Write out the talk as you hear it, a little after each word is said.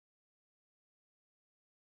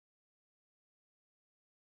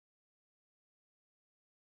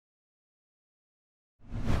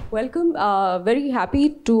Welcome. Very happy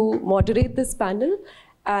to moderate this panel,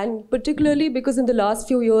 and particularly because in the last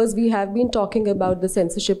few years we have been talking about the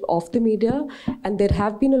censorship of the media, and there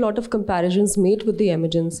have been a lot of comparisons made with the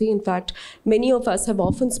emergency. In fact, many of us have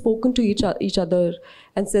often spoken to each other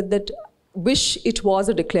and said that wish it was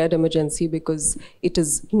a declared emergency, because it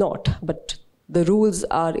is not, but the rules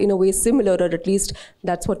are in a way similar, or at least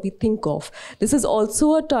that's what we think of. This is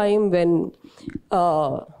also a time when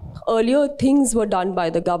earlier things were done by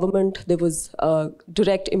the government, there was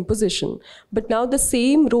direct imposition, but now the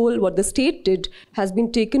same role, what the state did, has been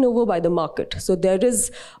taken over by the market. So there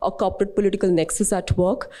is a corporate political nexus at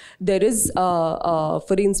work. There is,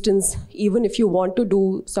 for instance, even if you want to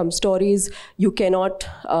do some stories, you cannot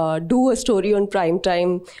do a story on prime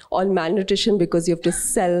time on malnutrition because you have to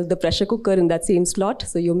sell the pressure cooker in that same slot.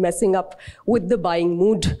 So you're messing up with the buying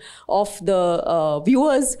mood of the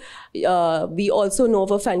viewers. We also know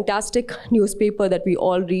of a fantastic newspaper that we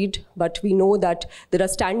all read, but we know that there are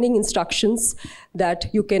standing instructions that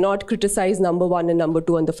you cannot criticize number 1 and number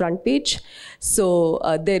 2 on the front page. So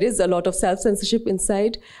there is a lot of self-censorship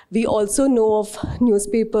inside. We also know of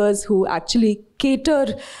newspapers who actually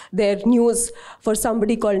cater their news for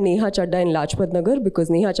somebody called Neha Chadda in Lajpat Nagar,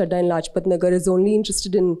 because Neha Chadda in Lajpat Nagar is only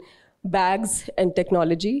interested in bags and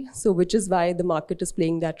technology, so which is why the market is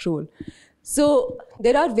playing that role. So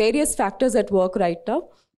there are various factors at work right now.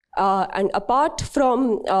 And apart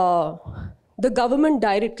from the government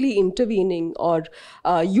directly intervening or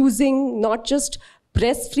using not just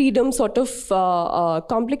press freedom sort of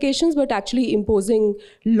complications, but actually imposing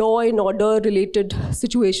law and order related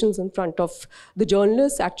situations in front of the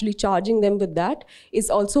journalists, actually charging them with that, is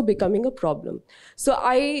also becoming a problem. So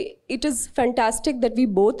it is fantastic that we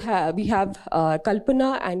have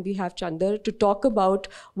Kalpana and we have Chandra to talk about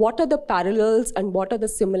what are the parallels and what are the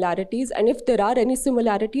similarities, and if there are any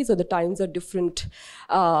similarities or the times are different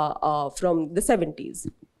from the 70s.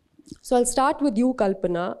 So I'll start with you,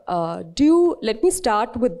 Kalpana. Let me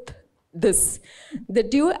start with this.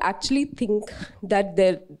 Do you actually think that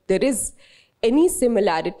there is any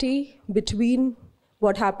similarity between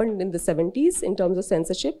what happened in the 70s in terms of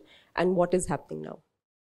censorship and what is happening now?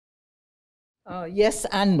 Yes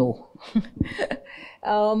and no.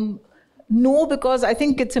 No, because I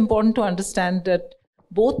think it's important to understand that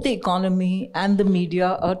both the economy and the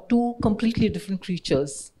media are two completely different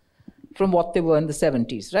creatures from what they were in the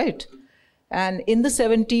 70s, right? And in the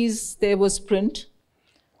 70s, there was print,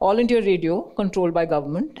 All India Radio, controlled by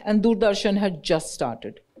government, and Doordarshan had just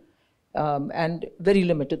started, and very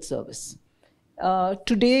limited service.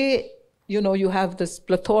 Today, you have this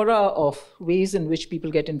plethora of ways in which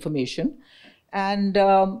people get information, and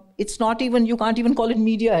it's not even, you can't even call it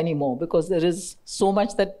media anymore, because there is so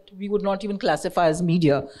much that we would not even classify as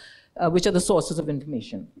media, which are the sources of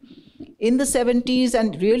information. In the 70s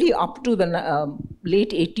and really up to the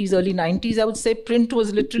late 80s, early 90s, I would say print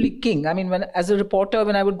was literally king. I mean, as a reporter,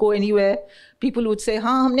 when I would go anywhere, people would say,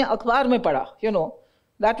 "Haan, humne akhbar mein padha."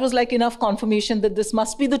 That was like enough confirmation that this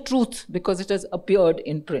must be the truth because it has appeared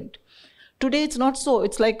in print. Today, it's not so.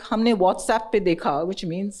 It's like, humne WhatsApp pe dekha, which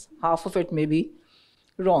means half of it may be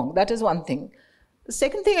wrong. That is one thing. The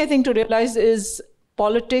second thing I think to realize is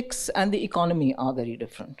politics and the economy are very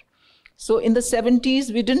different. So in the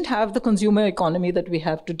 70s, we didn't have the consumer economy that we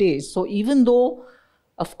have today. So even though,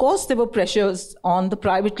 of course, there were pressures on the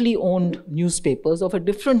privately owned newspapers of a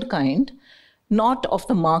different kind, not of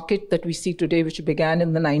the market that we see today, which began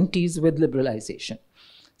in the 90s with liberalization.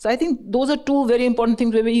 So I think those are two very important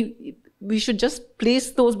things where we should just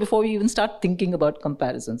place those before we even start thinking about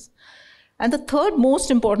comparisons. And the third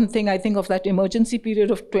most important thing, I think, of that emergency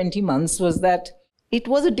period of 20 months was that it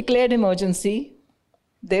was a declared emergency.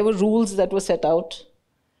 There were rules that were set out.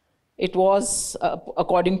 It was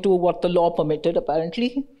according to what the law permitted,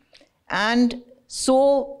 apparently. And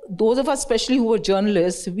so those of us, especially who were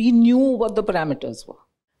journalists, we knew what the parameters were.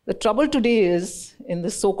 The trouble today is, in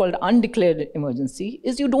this so-called undeclared emergency,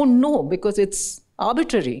 is you don't know because it's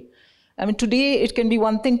arbitrary. I mean, today it can be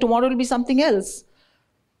one thing, tomorrow it will be something else.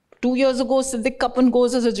 2 years ago, Siddiq Kapan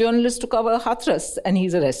goes as a journalist to cover Hathras and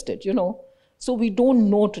he's arrested, So we don't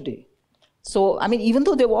know today. So, I mean, even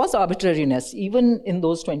though there was arbitrariness, even in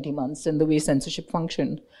those 20 months in the way censorship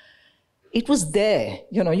functioned, it was there.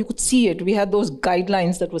 You could see it. We had those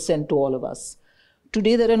guidelines that were sent to all of us.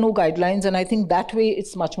 Today, there are no guidelines, and I think that way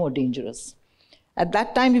it's much more dangerous. At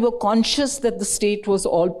that time, we were conscious that the state was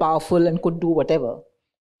all-powerful and could do whatever.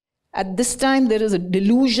 At this time, there is a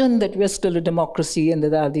delusion that we are still a democracy and that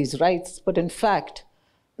there are these rights, but in fact,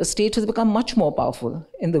 the state has become much more powerful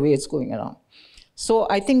in the way it's going around. So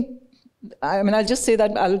I think, I'll just say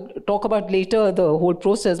that I'll talk about later the whole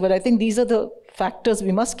process, but I think these are the factors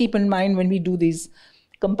we must keep in mind when we do these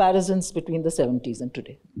comparisons between the 70s and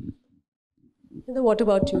today. And what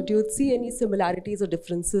about you? Do you see any similarities or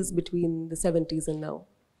differences between the 70s and now?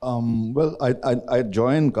 Well, I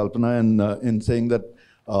join Kalpana in saying that,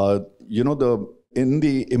 in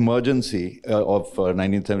the emergency of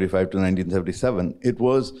 1975 to 1977, it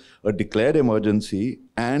was a declared emergency,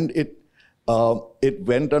 and it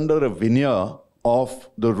went under a veneer of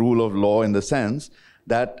the rule of law in the sense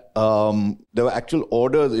that there were actual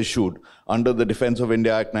orders issued under the Defense of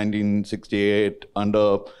India Act 1968,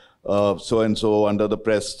 under so-and-so, under the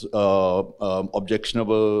Press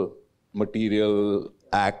Objectionable Material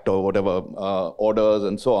Act or whatever, orders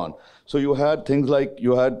and so on. So you had things like,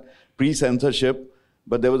 you had pre-censorship,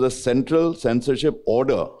 but there was a central censorship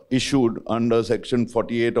order issued under Section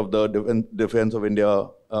 48 of the Defense of India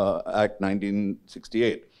Act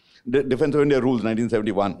 1968. Defense of India Rules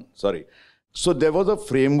 1971, sorry. So there was a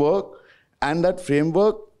framework, and that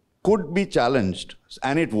framework could be challenged,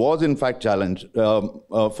 and it was in fact challenged.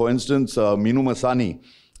 For instance, Minu Masani,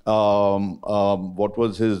 what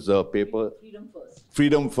was his paper?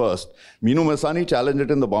 Freedom First. Minu Masani challenged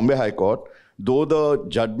it in the Bombay High Court, though the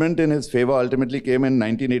judgment in his favor ultimately came in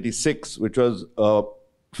 1986, which was a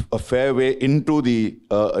fair way into the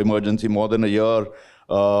emergency. More than a year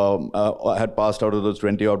had passed out of those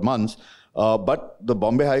 20-odd months. But the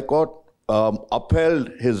Bombay High Court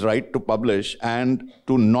upheld his right to publish and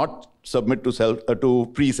to not submit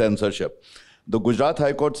to pre-censorship. The Gujarat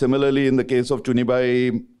High Court, similarly, in the case of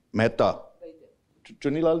Chunibai Mehta,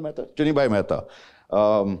 Chunibai Mehta.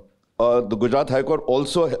 The Gujarat High Court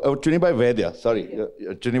also, Chunibai Vaidya,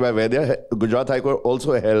 Chunibai Vaidya, Gujarat High Court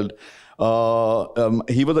also held,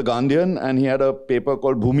 he was a Gandhian and he had a paper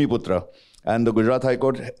called Bhumiputra. And the Gujarat High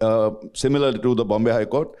Court, similar to the Bombay High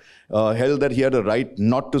Court, held that he had a right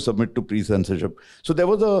not to submit to pre-censorship. So there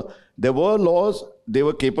were laws, they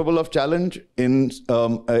were capable of challenge in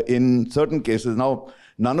certain cases. Now,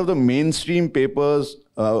 none of the mainstream papers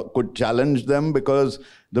could challenge them, because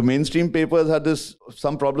the mainstream papers had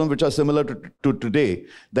some problems which are similar to today,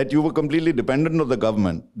 that you were completely dependent on the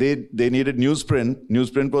government. They needed newsprint.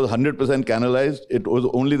 Newsprint was 100% canalized. It was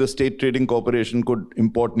only the State Trading Corporation could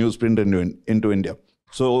import newsprint into India.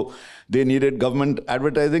 So they needed government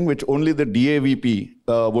advertising, which only the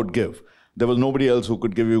DAVP would give. There was nobody else who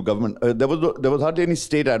could give you government. There was hardly any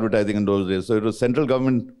state advertising in those days. So it was central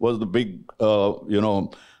government was the big,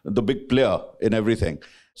 the big player in everything.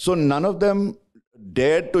 So none of them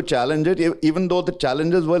dared to challenge it, even though the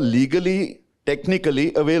challenges were legally,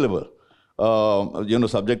 technically available,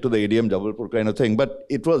 subject to the ADM Jabalpur kind of thing. But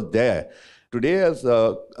it was there. Today, as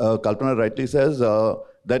Kalpana rightly says,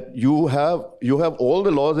 that you have all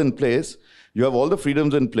the laws in place, you have all the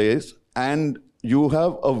freedoms in place, and you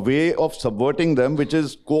have a way of subverting them, which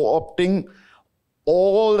is co-opting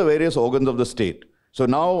all the various organs of the state. So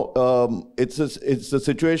now it's a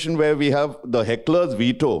situation where we have the heckler's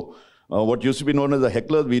veto. What used to be known as the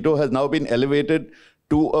heckler's veto has now been elevated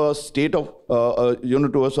to a state of,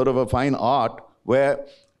 to a sort of a fine art, where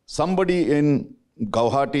somebody in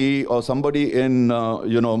Guwahati or somebody in,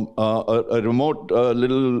 a remote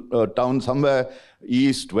little town somewhere,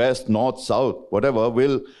 east, west, north, south, whatever,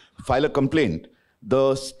 will file a complaint.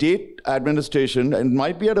 The state administration, and it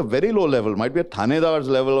might be at a very low level, might be a Thanedar's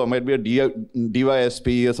level, or might be a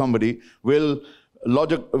DYSP or somebody, will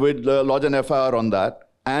lodge an FIR on that,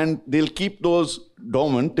 and they'll keep those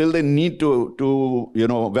dormant till they need to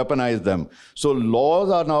weaponize them. So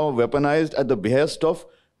laws are now weaponized at the behest of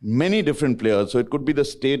many different players. So it could be the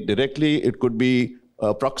state directly, it could be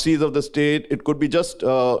proxies of the state, it could be just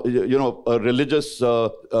a religious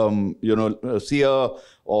seer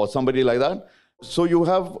or somebody like that. So you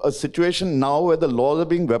have a situation now where the laws are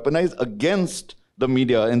being weaponized against the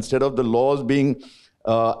media instead of the laws being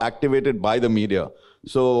activated by the media.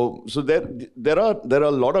 So there are a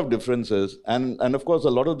lot of differences, and of course a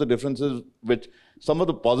lot of the differences, which some of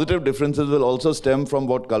the positive differences will also stem from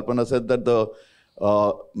what Kalpana said, that the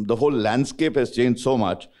whole landscape has changed so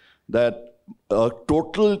much that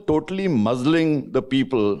totally muzzling the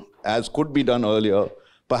people, as could be done earlier,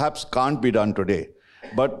 perhaps can't be done today.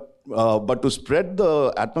 But to spread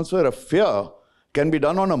the atmosphere of fear can be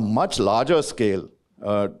done on a much larger scale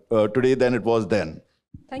today than it was then.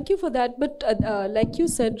 Thank you for that. But like you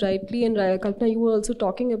said rightly, and Kalpana, you were also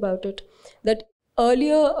talking about it, that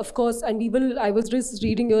earlier, of course, and I was just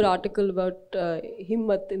reading your article about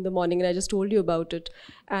Himmat in the morning, and I just told you about it.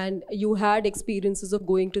 And you had experiences of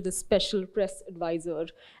going to the special press advisor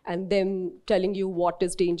and them telling you what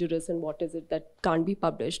is dangerous and what is it that can't be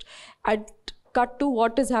published. At cut to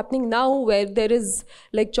what is happening now, where there is,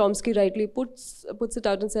 like Chomsky rightly puts it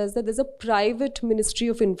out and says that there's a private Ministry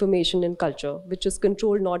of Information and Culture, which is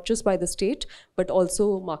controlled not just by the state, but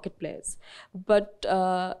also market players. But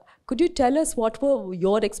could you tell us what were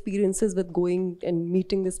your experiences with going and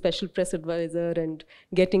meeting the special press advisor and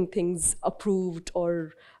getting things approved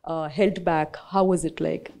or held back? How was it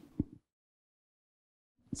like?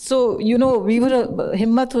 So,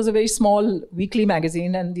 Himmat was a very small weekly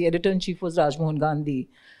magazine, and the editor-in-chief was Rajmohan Gandhi.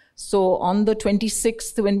 So on the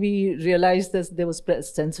 26th, when we realized that there was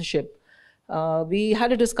press censorship, we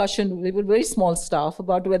had a discussion, we were very small staff,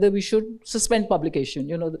 about whether we should suspend publication.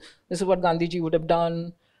 This is what Gandhiji would have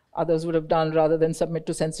done, others would have done, rather than submit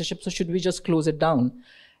to censorship. So should we just close it down?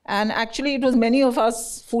 And actually, it was many of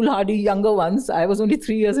us foolhardy younger ones, I was only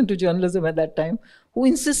 3 years into journalism at that time, who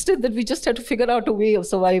insisted that we just had to figure out a way of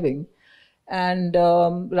surviving. And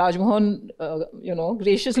Rajmohan,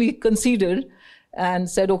 graciously conceded and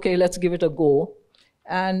said, okay, let's give it a go.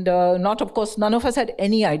 And of course, none of us had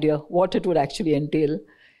any idea what it would actually entail.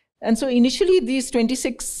 And so initially, these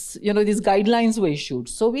 26, these guidelines were issued.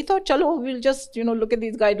 So we thought, chalo, we'll just, look at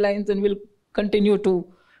these guidelines and we'll continue to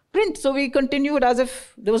print. So we continued as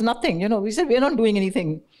if there was nothing. We said, we're not doing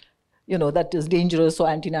anything, that is dangerous or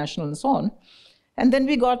anti-national and so on. And then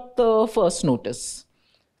we got the first notice.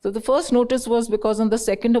 So the first notice was because on the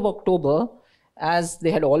 2nd of October, as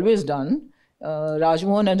they had always done,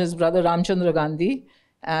 Rajmohan and his brother Ramchandra Gandhi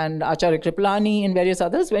and Acharya Kripalani and various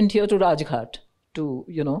others went here to Rajghat to,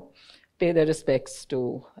 pay their respects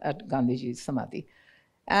at Gandhiji's Samadhi.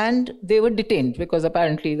 And they were detained because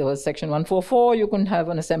apparently there was Section 144, you couldn't have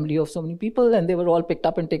an assembly of so many people, and they were all picked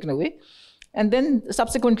up and taken away. And then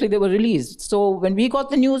subsequently they were released. So when we got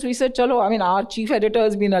the news, we said, chalo, our chief editor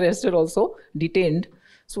has been arrested also, detained.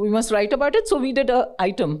 So we must write about it. So we did an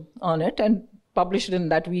item on it and published it in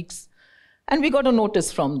that week's. And we got a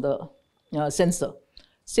notice from the censor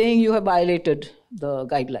saying you have violated the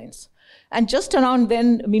guidelines. And just around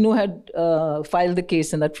then, Minu had filed the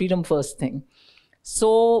case in that Freedom First thing.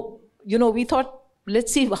 So, we thought,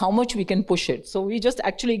 let's see how much we can push it. So we just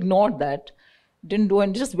actually ignored that, didn't do,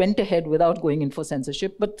 and just went ahead without going in for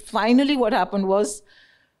censorship. But finally what happened was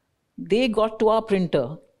they got to our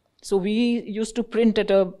printer. So we used to print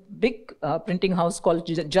at a big printing house called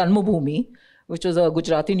Janmabhoomi, which was a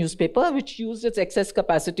Gujarati newspaper, which used its excess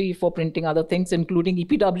capacity for printing other things, including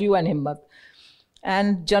EPW and Himmat.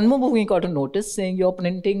 And Janmabhoomi got a notice saying, you're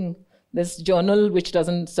printing this journal which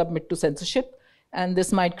doesn't submit to censorship, and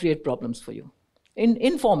this might create problems for you.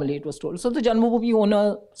 Informally, it was told. So the Janmabhoomi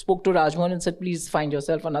owner spoke to Rajmohan and said, please find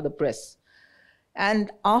yourself another press.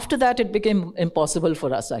 And after that, it became impossible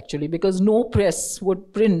for us, actually, because no press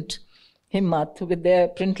would print Himmat with their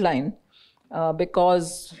print line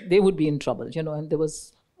because they would be in trouble, and there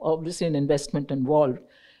was obviously an investment involved.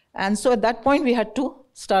 And so at that point, we had to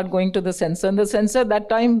start going to the censor. And the censor that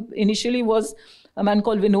time initially was a man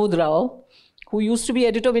called Vinod Rao, who used to be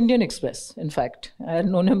editor of Indian Express, in fact. I had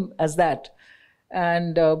known him as that.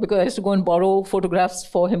 And because I used to go and borrow photographs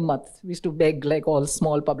for Himmat. We used to beg, like all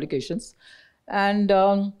small publications. And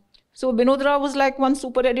so Vinod Rao was like one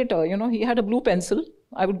super editor. He had a blue pencil.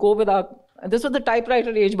 I would go with this was the typewriter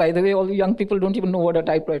age, by the way. All the young people don't even know what a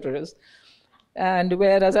typewriter is. And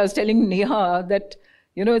whereas I was telling Neha that,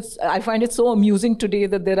 I find it so amusing today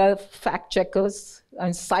that there are fact checkers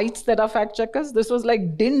and sites that are fact checkers. This was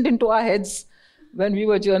like dinned into our heads when we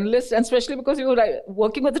were journalists, and especially because you were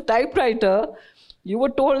working with a typewriter, you were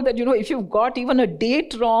told that, if you've got even a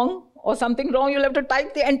date wrong or something wrong, you'll have to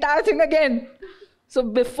type the entire thing again. So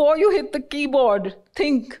before you hit the keyboard,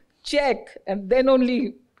 think, check, and then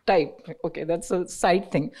only type. Okay, that's a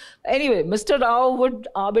side thing. Anyway, Mr. Rao would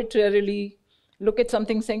arbitrarily look at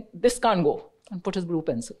something saying, this can't go, and put his blue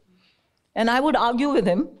pencil. And I would argue with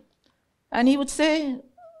him, and he would say,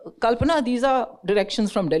 Kalpana, these are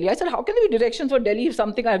directions from Delhi. I said, how can there be directions for Delhi if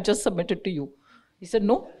something I have just submitted to you? He said,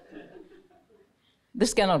 no,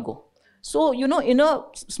 this cannot go. So, in a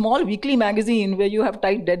small weekly magazine where you have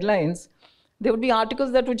tight deadlines, there would be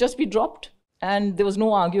articles that would just be dropped, and there was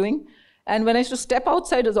no arguing. And when I used to step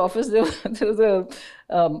outside his office, there was a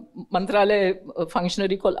Mantralaya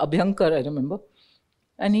functionary called Abhyankar, I remember.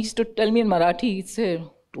 And he used to tell me in Marathi, he'd say,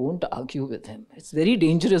 don't argue with him. It's very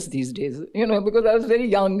dangerous these days, because I was very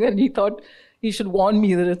young and he thought he should warn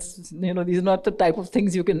me that it's, these are not the type of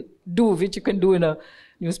things you can do, which you can do in a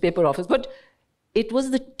newspaper office. But it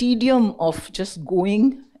was the tedium of just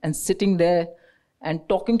going and sitting there and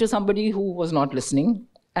talking to somebody who was not listening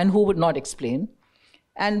and who would not explain.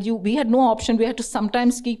 And we had no option. We had to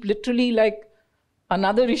sometimes keep literally like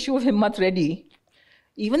another issue of Himmat ready,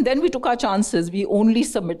 Even then we took our chances. We only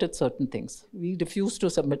submitted certain things. We refused to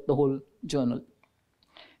submit the whole journal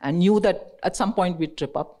and knew that at some point we'd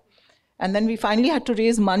trip up. And then we finally had to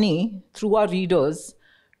raise money through our readers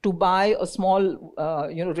to buy a small,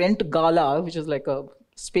 rent gala, which is like a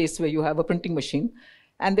space where you have a printing machine.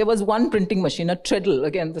 And there was one printing machine, a treadle.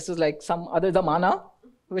 Again, this is like some other zamana,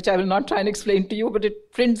 which I will not try and explain to you, but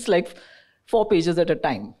it prints like 4 pages at a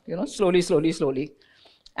time, slowly, slowly, slowly.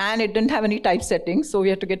 And it didn't have any typesetting, so we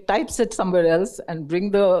had to get typeset somewhere else and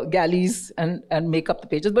bring the galleys and make up the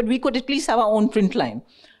pages. But we could at least have our own print line.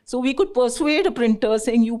 So we could persuade a printer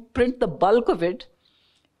saying, you print the bulk of it,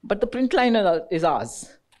 but the print line is ours.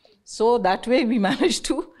 So that way we managed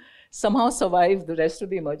to somehow survive the rest of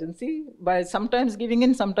the emergency by sometimes giving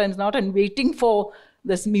in, sometimes not, and waiting for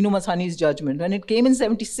this Minu Masani's judgment. When it came in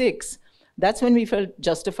 76, that's when we felt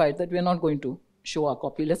justified that we're not going to show our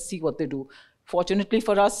copy. Let's see what they do. Fortunately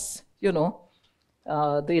for us,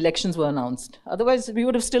 the elections were announced. Otherwise, we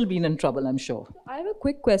would have still been in trouble, I'm sure. I have a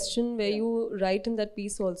quick question where you write in that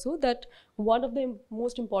piece also that one of the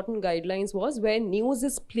most important guidelines was where news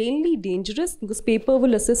is plainly dangerous, this paper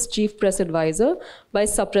will assist chief press advisor by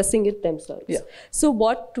suppressing it themselves. Yeah. So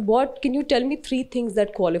what can you tell me 3 things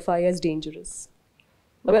that qualify as dangerous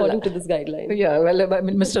according to this guideline? Yeah, well, I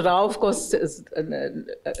mean, Mr. Rao, of course, is,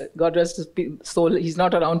 God rest his soul, he's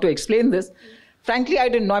not around to explain this. Frankly, I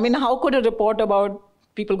didn't know. I mean, how could a report about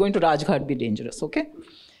people going to Rajghat be dangerous, okay?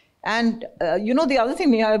 And, the other thing,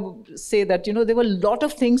 Neha, I would say that, there were a lot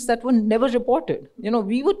of things that were never reported.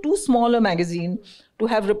 We were too small a magazine to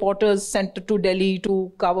have reporters sent to Delhi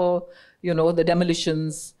to cover, the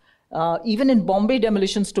demolitions. Even in Bombay,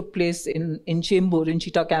 demolitions took place in Chembur, in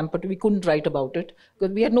Cheetah Camp, but we couldn't write about it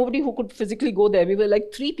because we had nobody who could physically go there. We were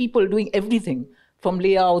like 3 people doing everything, from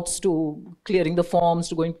layouts to clearing the forms,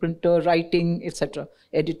 to going printer, writing, etc.,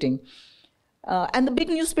 editing. And the big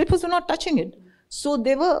newspapers were not touching it. So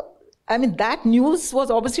that news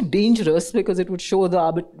was obviously dangerous because it would show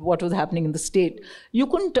what was happening in the state. You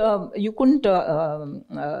couldn't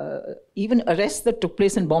even arrests that took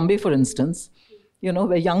place in Bombay, for instance,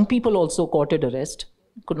 where young people also courted arrest,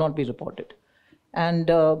 could not be reported.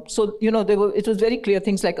 And it was very clear,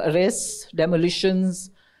 things like arrests,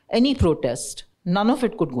 demolitions, any protest, none of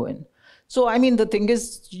it could go in. So, I mean, the thing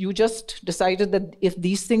is, you just decided that if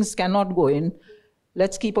these things cannot go in,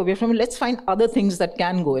 let's keep away from it. Let's find other things that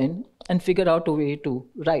can go in and figure out a way to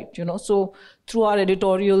write, So through our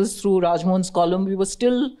editorials, through Rajmohan's column, we were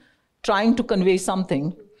still trying to convey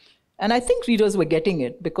something. And I think readers were getting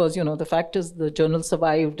it because, the fact is the journal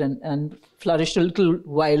survived and flourished a little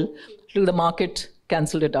while till the market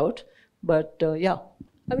cancelled it out. But yeah.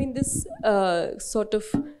 I mean, this sort of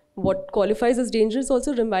what qualifies as dangerous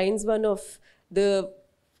also reminds one of the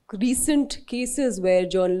recent cases where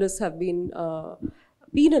journalists have been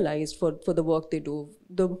penalized for the work they do.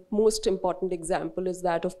 The most important example is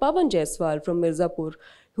that of Pawan Jaiswal from Mirzapur,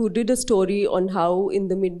 who did a story on how in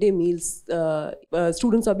the midday meals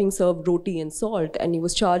students are being served roti and salt, and he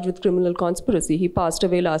was charged with criminal conspiracy. He passed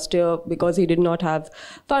away last year because he did not have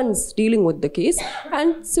funds dealing with the case.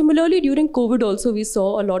 And similarly, during COVID also, we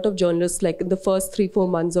saw a lot of journalists, like in the first 3-4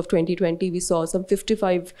 months of 2020, we saw some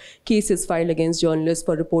 55 cases filed against journalists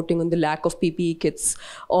for reporting on the lack of PPE kits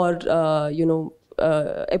or,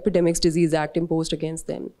 Epidemics Disease Act imposed against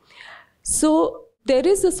them. So there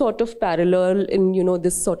is a sort of parallel in,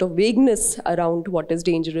 this sort of vagueness around what is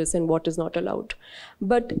dangerous and what is not allowed.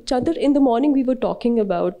 But Chandra, in the morning we were talking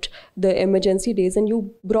about the emergency days, and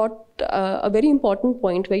you brought a very important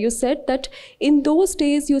point where you said that in those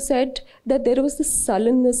days, you said that there was this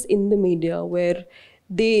sullenness in the media where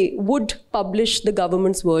they would publish the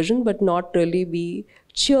government's version but not really be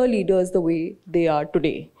cheerleaders the way they are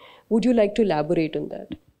today. Would you like to elaborate on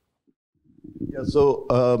that? Yeah, so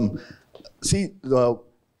see,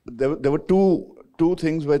 there were two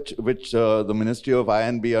things which the Ministry of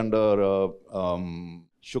I&B under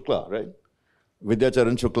Shukla, right? Vidya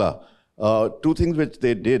Charan Shukla. 2 things which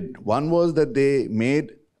they did. One was that they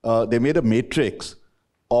made a matrix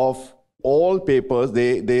of all papers.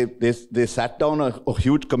 They sat down a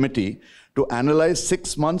huge committee to analyze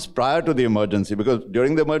 6 months prior to the emergency, because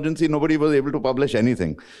during the emergency, nobody was able to publish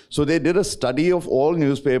anything. So they did a study of all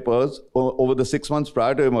newspapers over the 6 months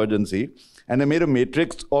prior to emergency, and they made a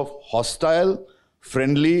matrix of hostile,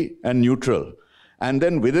 friendly, and neutral. And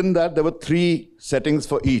then within that, there were 3 settings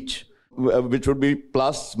for each, which would be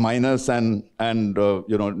plus, minus, and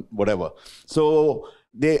whatever. So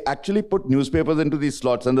they actually put newspapers into these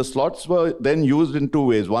slots, and the slots were then used in 2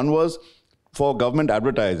 ways. One was for government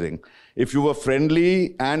advertising. If you were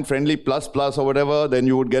friendly and friendly plus plus or whatever, then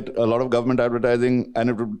you would get a lot of government advertising and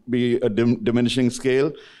it would be a diminishing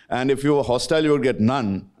scale. And if you were hostile, you would get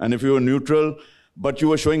none. And if you were neutral, but you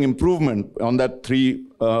were showing improvement on that three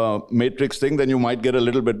matrix thing, then you might get a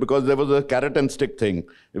little bit, because there was a carrot and stick thing.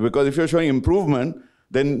 Because if you're showing improvement,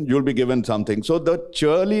 then you'll be given something. So the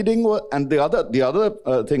cheerleading and the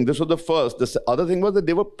other thing, this was the first. The other thing was that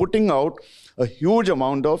they were putting out a huge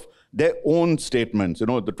amount of their own statements. You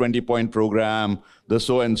know, the 20-point program, the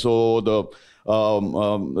so-and-so, the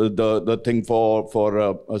thing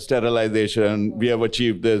for sterilization. We have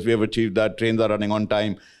achieved this. We have achieved that. Trains are running on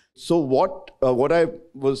time. So what I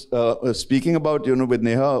was speaking about, you know, with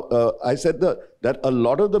Neha, I said that a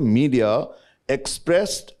lot of the media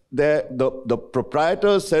expressed the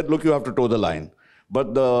proprietors said, look, you have to toe the line.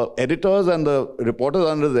 But the editors and the reporters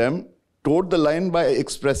under them towed the line by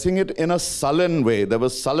expressing it in a sullen way. There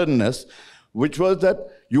was sullenness, which was that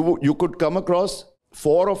you could come across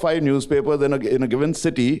 4 or 5 newspapers in a given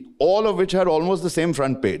city, all of which had almost the same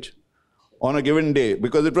front page on a given day,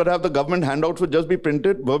 because it would have the government handouts would just be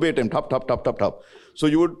printed verbatim, top. So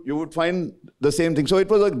you would find the same thing. So it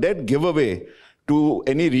was a dead giveaway to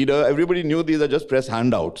any reader. Everybody knew these are just press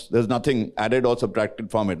handouts. There's nothing added or subtracted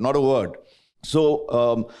from it, not a word.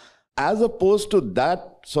 So as opposed to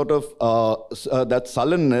that sort of that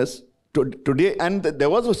sullenness, today, and there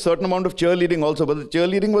was a certain amount of cheerleading also, but the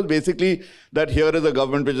cheerleading was basically that here is a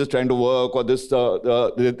government which is trying to work, or this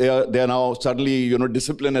they are now suddenly, you know,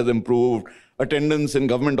 discipline has improved, attendance in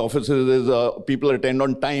government offices is people attend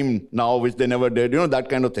on time now, which they never did, you know, that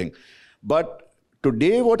kind of thing. But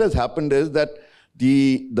today what has happened is that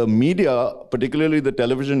the media, particularly the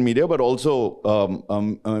television media, but also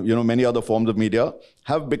you know, many other forms of media,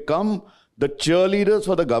 have become the cheerleaders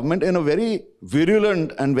for the government in a very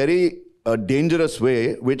virulent and very dangerous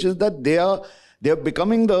way, which is that they are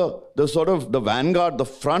becoming the sort of the vanguard, the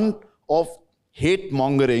front of hate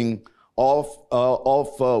mongering, of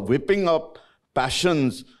whipping up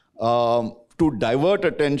passions to divert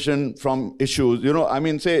attention from issues. You know, I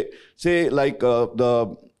mean, say like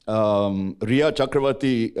the Riya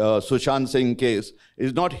Chakravarti Sushant Singh case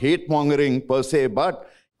is not hate mongering per se, but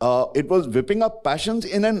it was whipping up passions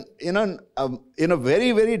in a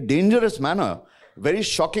very, very dangerous manner, very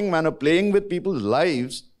shocking manner, playing with people's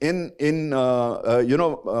lives in you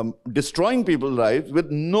know, destroying people's lives with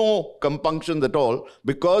no compunctions at all,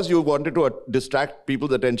 because you wanted to distract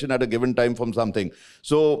people's attention at a given time from something.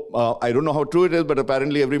 So I don't know how true it is, but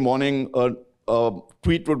apparently every morning a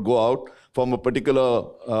tweet would go out from a particular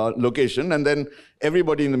location, and then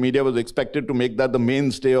everybody in the media was expected to make that the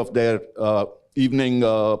mainstay of their evening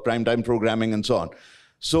primetime programming and so on.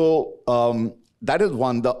 So that is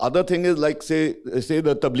one. The other thing is, like say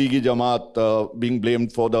the Tablighi Jamaat being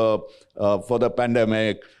blamed for the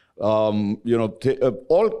pandemic. You know,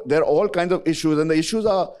 there are all kinds of issues, and the issues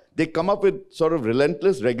are, they come up with sort of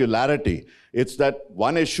relentless regularity. It's that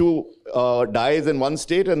one issue dies in one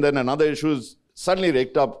state, and then another issue is suddenly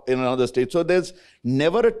raked up in another state. So there's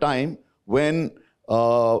never a time when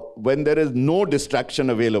there is no distraction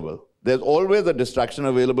available. There's always a distraction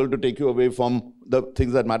available to take you away from the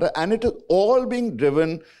things that matter. And it is all being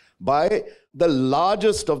driven by the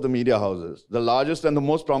largest of the media houses, the largest and the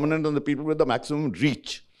most prominent and the people with the maximum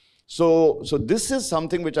reach. So this is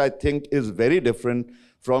something which I think is very different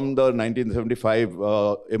from the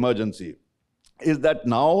 1975 emergency, is that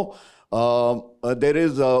now there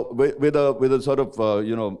is, with a sort of,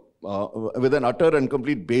 you know, with an utter and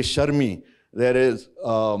complete besharmi, there is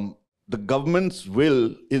the government's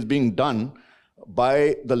will is being done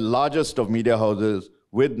by the largest of media houses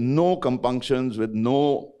with no compunctions, with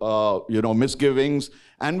no you know, misgivings,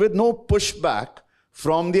 and with no pushback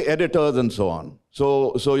from the editors and so on.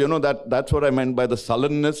 So you know, that's what I meant by the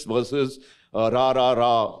sullenness versus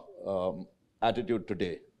rah attitude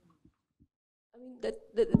today. I mean, that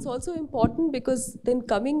it's also important, because then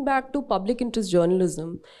coming back to public interest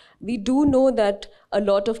journalism, we do know that a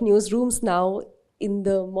lot of newsrooms now, in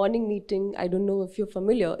the morning meeting, I don't know if you're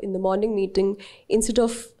familiar, in the morning meeting, instead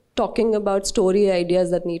of talking about story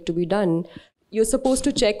ideas that need to be done, you're supposed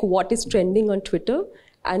to check what is trending on Twitter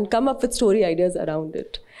and come up with story ideas around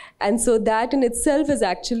it. And so that in itself is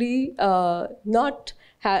actually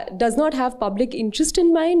does not have public interest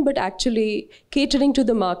in mind, but actually catering to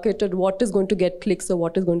the market or what is going to get clicks or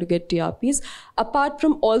what is going to get TRPs, apart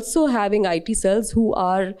from also having IT cells who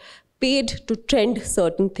are paid to trend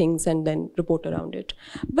certain things and then report around it.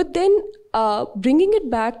 But then bringing it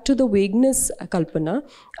back to the vagueness, Kalpana,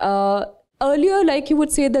 earlier, like you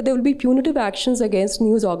would say that there will be punitive actions against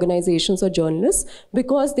news organizations or journalists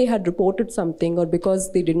because they had reported something or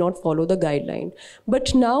because they did not follow the guideline.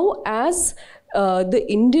 But now, as the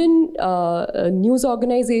Indian news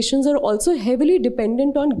organizations are also heavily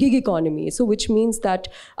dependent on gig economy, so which means that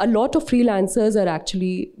a lot of freelancers are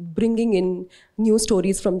actually bringing in news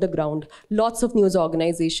stories from the ground. Lots of news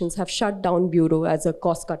organizations have shut down bureau as a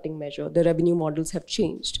cost-cutting measure. The revenue models have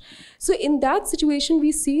changed. So in that situation,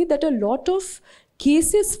 we see that a lot of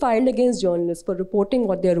cases filed against journalists for reporting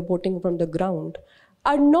what they're reporting from the ground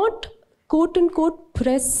are not quote-unquote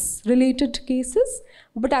press-related cases,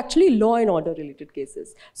 but actually law and order-related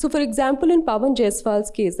cases. So for example, in Pawan Jaiswal's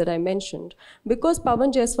case that I mentioned, because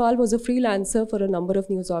Pawan Jaiswal was a freelancer for a number of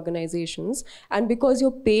news organizations, and because you're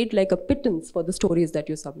paid like a pittance for the stories that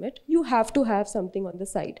you submit, you have to have something on the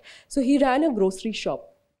side. So he ran a grocery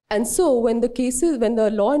shop. And so when the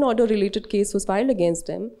law and order-related case was filed against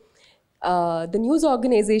him, the news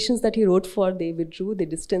organizations that he wrote for, they withdrew, they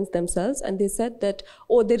distanced themselves, and they said that,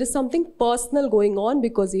 oh, there is something personal going on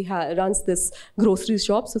because he runs this grocery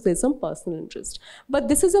shop, so there's some personal interest. But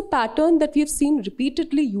this is a pattern that we've seen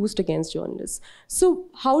repeatedly used against journalists. So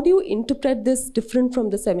how do you interpret this different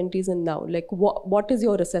from the 70s and now? Like, what is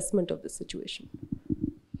your assessment of the situation?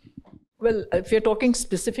 Well, if you're talking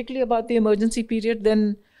specifically about the emergency period,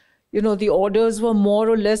 then the orders were more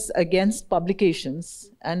or less against publications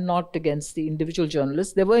and not against the individual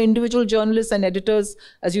journalists. There were individual journalists and editors,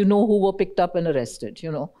 as you know, who were picked up and arrested,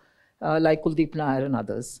 like Kuldeep Nair and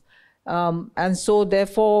others. And so,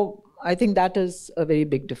 therefore, I think that is a very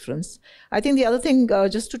big difference. I think the other thing,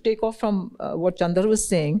 just to take off from what Chandra was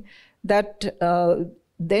saying, that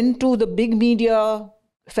then too the big media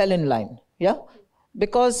fell in line, yeah?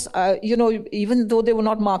 Because, even though there were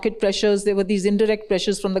not market pressures, there were these indirect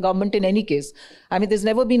pressures from the government in any case. I mean, there's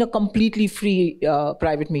never been a completely free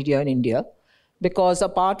private media in India, because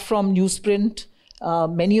apart from newsprint,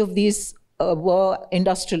 many of these were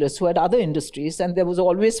industrialists who had other industries, and there was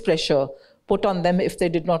always pressure put on them if they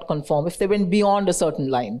did not conform, if they went beyond a certain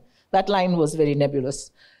line. That line was very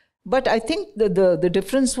nebulous. But I think the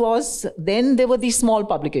difference was, then there were these small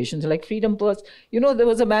publications like Freedom First. There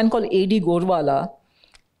was a man called A.D. Gorwala,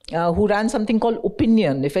 who ran something called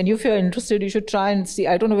Opinion. If any of you are interested, you should try and see.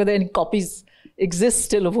 I don't know whether any copies exist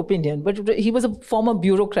still of Opinion, but he was a former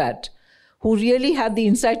bureaucrat who really had the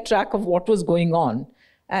inside track of what was going on.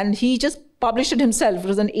 And he just published it himself. It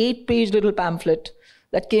was an 8-page little pamphlet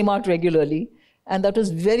that came out regularly, and that was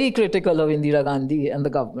very critical of Indira Gandhi and the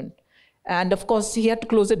government. And of course, he had to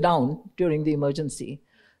close it down during the emergency.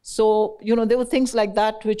 So, there were things like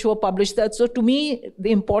that which were published. So to me,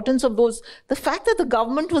 the importance of those, the fact that the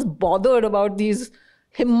government was bothered about these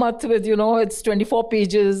Himmat with, it's 24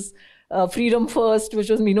 pages, Freedom First, which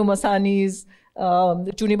was Meenu Masani's,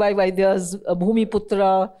 Chunibai Vaidya's Bhumi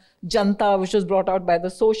Putra, Janta, which was brought out by the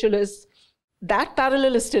socialists. That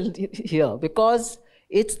parallel is still here because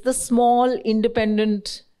it's the small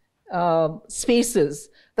independent spaces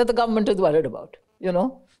that the government is worried about,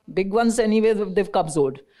 Big ones anyway, they've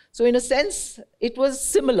kabzoed. So in a sense, it was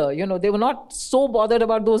similar. They were not so bothered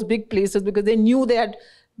about those big places because they knew they had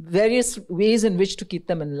various ways in which to keep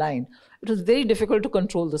them in line. It was very difficult to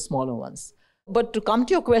control the smaller ones. But to come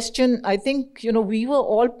to your question, I think, we were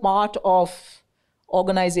all part of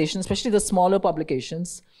organizations, especially the smaller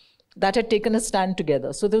publications, that had taken a stand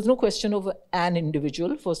together. So there was no question of an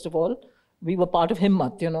individual, first of all. We were part of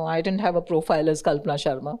Himmat. I didn't have a profile as Kalpana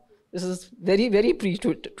Sharma. This is very, very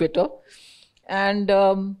pre-Twitter. And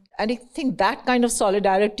I think that kind of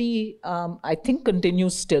solidarity, I think,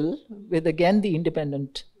 continues still with, again, the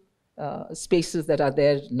independent spaces that are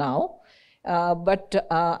there now. But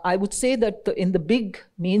I would say that in the big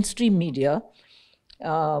mainstream media,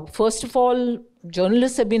 first of all,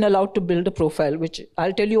 journalists have been allowed to build a profile, which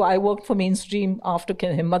I'll tell you, I worked for mainstream after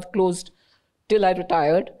Himmat closed till I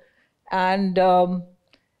retired. And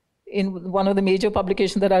in one of the major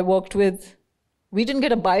publications that I worked with, we didn't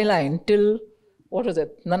get a byline till, the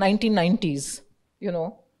 1990s,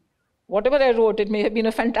 Whatever I wrote, it may have been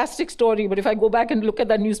a fantastic story, but if I go back and look at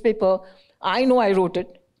that newspaper, I know I wrote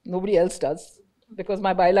it. Nobody else does, because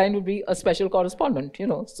my byline would be a special correspondent,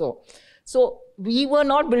 So we were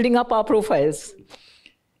not building up our profiles.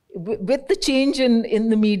 With the change in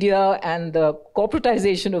the media and the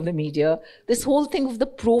corporatization of the media, this whole thing of the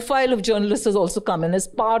profile of journalists has also come in as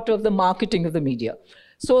part of the marketing of the media.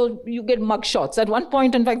 So you get mugshots. At one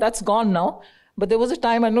point, in fact, that's gone now. But there was a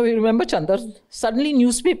time, I know you remember, Chandra, suddenly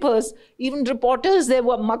newspapers, even reporters, their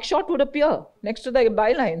mugshot would appear next to the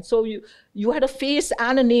byline. So you had a face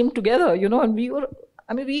and a name together, and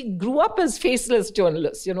we grew up as faceless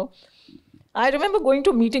journalists, I remember going to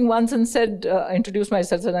a meeting once and said, introduced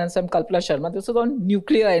myself and I'm Kalpana Sharma. This was on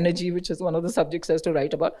nuclear energy, which is one of the subjects I was to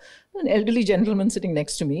write about. An elderly gentleman sitting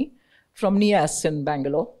next to me from NIAS in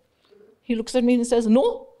Bangalore. He looks at me and says,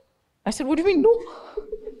 no. I said, what do you mean, no?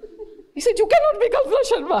 He said, you cannot be Kalpana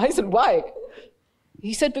Sharma. I said, why?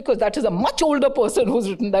 He said, because that is a much older person who's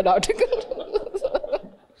written that article.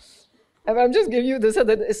 And I'm just giving you this as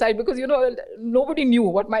an aside because, you know, nobody knew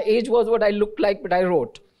what my age was, what I looked like, but I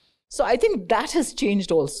wrote. So I think that has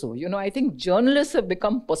changed also. You know, I think journalists have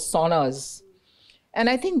become personas. And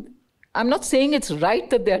I think, I'm not saying it's right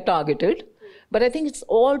that they're targeted, but I think it's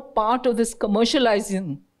all part of this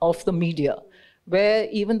commercializing of the media, where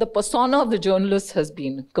even the persona of the journalist has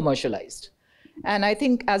been commercialized. And I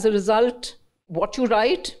think as a result, what you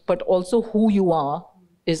write, but also who you are,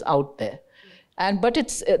 is out there. But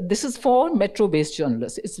this is for metro-based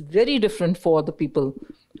journalists. It's very different for the people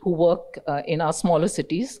who work in our smaller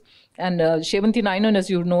cities. And Shevanti Nainan, as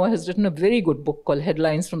you know, has written a very good book called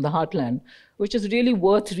Headlines from the Heartland, which is really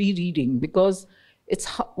worth rereading because it's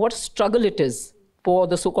what a struggle it is for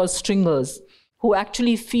the so-called stringers who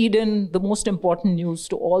actually feed in the most important news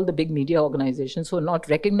to all the big media organizations who are not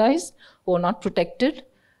recognized, who are not protected,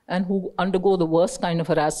 and who undergo the worst kind of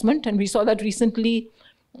harassment. And we saw that recently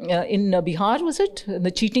in Bihar, was it? In the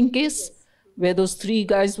cheating case, where those 3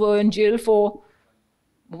 guys were in jail for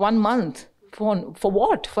 1 month. For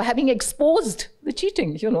what? For having exposed the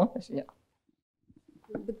cheating, you know. Yeah.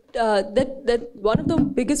 That one of the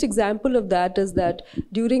biggest example of that is that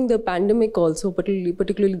during the pandemic also,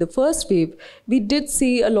 particularly the first wave, we did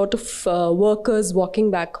see a lot of workers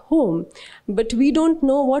walking back home, but we don't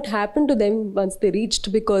know what happened to them once they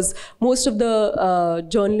reached, because most of the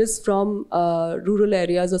journalists from rural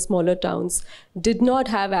areas or smaller towns did not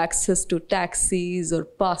have access to taxis or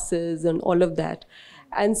passes and all of that.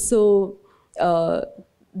 And so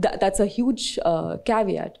that's a huge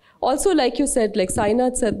caveat. Also, like you said, like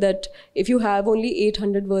Sainath said, that if you have only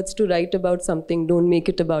 800 words to write about something, don't make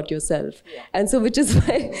it about yourself. Yeah. And so, which is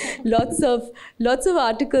why lots of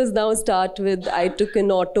articles now start with, I took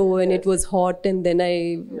an auto and it was hot, and then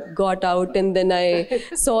I got out, and then I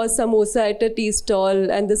saw samosa at a tea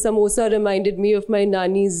stall, and the samosa reminded me of my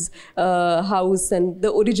nani's house, and the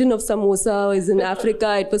origin of samosa is in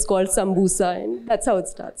Africa. It was called sambusa, and that's how it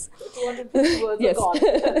starts. 250 words are gone.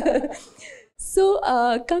 So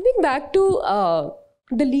coming back to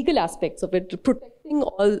the legal aspects of it, protecting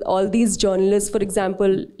all these journalists, for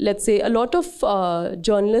example, let's say a lot of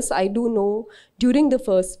journalists I do know during the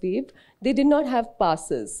first wave, they did not have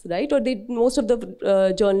passes, right? Or most of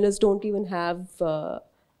the journalists don't even have a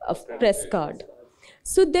press card.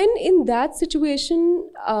 So then in that situation,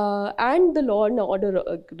 and the law and order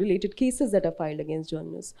related cases that are filed against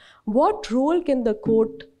journalists, what role can the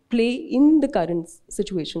court play in the current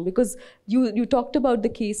situation? Because you talked about the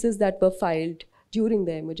cases that were filed during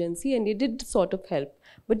the emergency, and it did sort of help.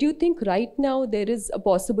 But do you think right now there is a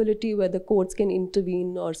possibility where the courts can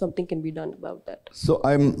intervene or something can be done about that? So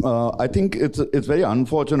I think it's very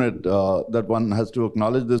unfortunate that one has to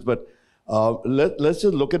acknowledge this, but let's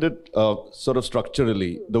just look at it sort of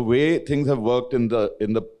structurally. The way things have worked in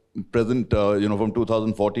the present, from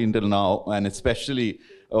 2014 till now, and especially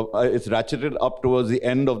it's ratcheted up towards the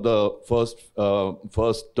end of the first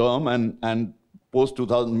term, and post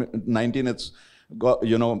 2019 it's got,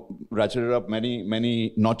 ratcheted up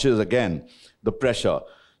many notches again, the pressure.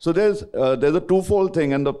 So there's a twofold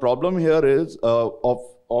thing, and the problem here is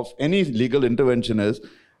of any legal intervention is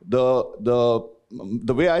the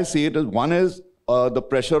way I see it is, one is the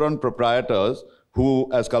pressure on proprietors who,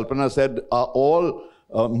 as Kalpana said, are all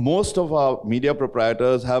most of our media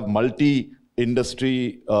proprietors have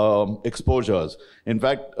multi-industry exposures. In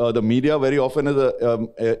fact, the media very often is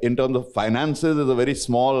in terms of finances, is a very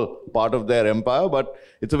small part of their empire, but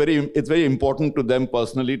it's very important to them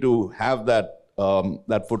personally to have that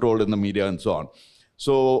foothold in the media and so on.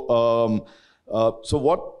 So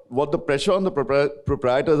what the pressure on the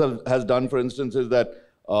proprietors has done, for instance, is that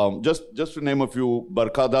just to name a few,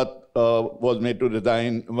 Barkha was made to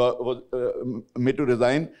resign.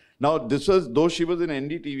 Now, this was, though she was in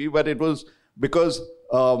NDTV, but it was because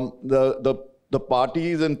the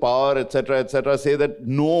parties in power, etc., say that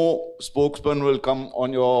no spokesman will come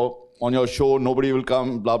on your show, nobody will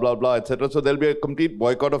come, blah blah blah, etc. So there'll be a complete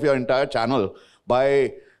boycott of your entire channel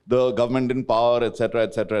by the government in power, etc.,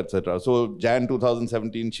 etc., etc. So Jan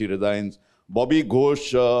 2017, she resigns. Bobby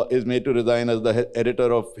Ghosh is made to resign as the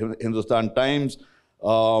editor of Hindustan Times.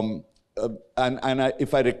 If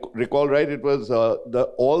I recall right, it was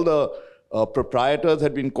all the proprietors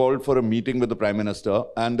had been called for a meeting with the Prime Minister,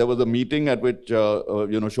 and there was a meeting at which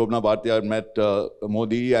Shobna Bhatia had met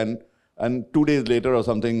Modi, and and 2 days later or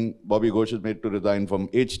something, Bobby Ghosh is made to resign from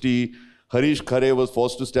HT. Harish Khare was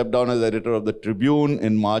forced to step down as editor of the Tribune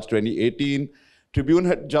in March 2018. Tribune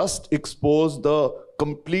had just exposed the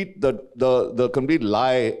complete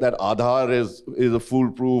lie that Aadhaar is a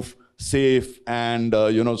foolproof, safe, and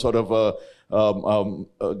sort of a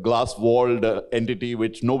glass-walled entity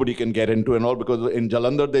which nobody can get into and all, because in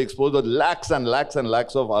Jalandhar they exposed the lakhs and lakhs and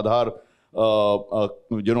lakhs of Aadhaar,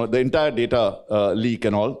 the entire data leak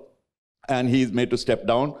and all. And he's made to step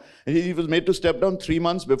down. And he was made to step down 3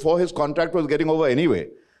 months before his contract was getting over anyway.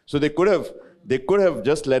 So they could have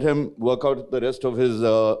just let him work out the rest of his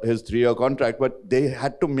 3-year contract, but they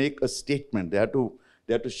had to make a statement. They had to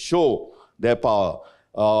show their power.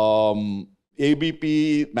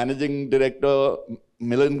 ABP Managing Director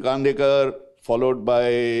Milind Kandekar, followed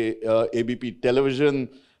by ABP Television,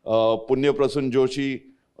 Punya Prasun Joshi,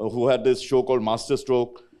 who had this show called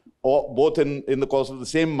Masterstroke. Both in the course of the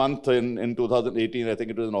same month in 2018, I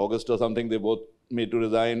think it was in August or something, they both made to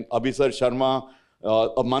resign. Abhisar Sharma,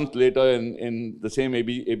 a month later in the same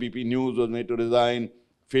ABP News, was made to resign.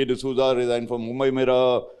 Faye D'Souza resigned from Mumbai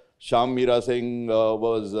Mirror. Sham Meera Singh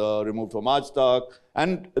was removed from Aaj Tak.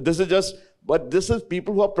 And this is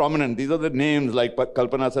people who are prominent. These are the names, like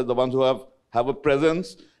Kalpana said, the ones who have a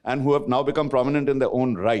presence and who have now become prominent in their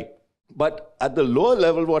own right. But at the lower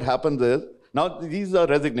level, what happens is, now these are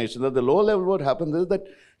resignations. At the lower level, what happens is that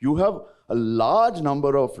you have a large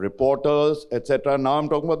number of reporters, etc. Now I'm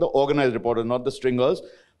talking about the organized reporters, not the stringers.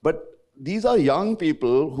 But these are young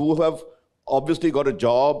people who have obviously got a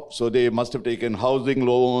job, so they must have taken housing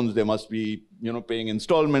loans, they must be paying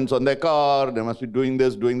installments on their car, they must be doing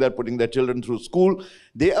this, doing that, putting their children through school.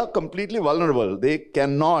 They are completely vulnerable. They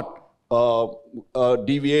cannot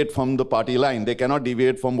deviate from the party line. They cannot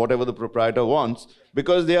deviate from whatever the proprietor wants,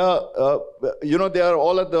 because they are, they are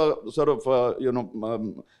all at the sort of,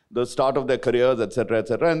 the start of their careers, etc.,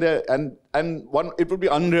 etc. And it would be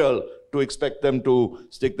unreal to expect them to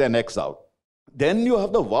stick their necks out. Then you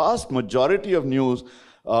have the vast majority of news,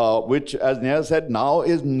 which, as Neha said, now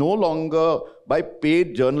is no longer by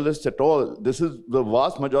paid journalists at all. This is the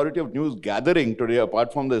vast majority of news gathering today,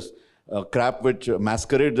 apart from this crap which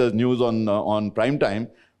masquerades as news on prime time,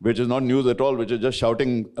 which is not news at all, which is just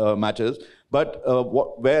shouting matches. But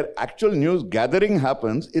where actual news gathering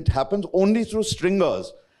happens, it happens only through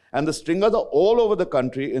stringers. And the stringers are all over the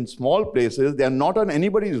country in small places. They are not on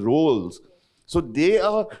anybody's rolls. So they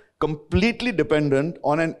are completely dependent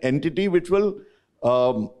on an entity which will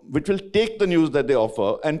take the news that they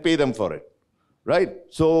offer and pay them for it. Right,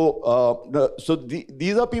 so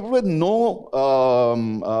these are people with no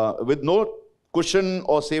cushion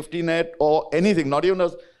or safety net or anything, not even a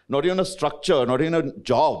structure, not even a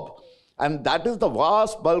job, and that is the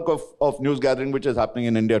vast bulk of news gathering which is happening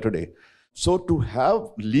in India today. So to have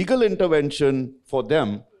legal intervention for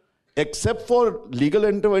them, except for legal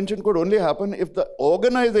intervention, could only happen if the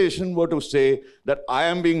organization were to say that I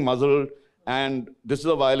am being muzzled, and this is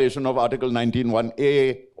a violation of Article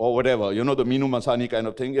 19(1)A or whatever, the Meenu Masani kind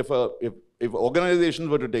of thing. If organizations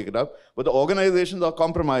were to take it up, but the organizations are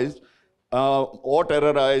compromised or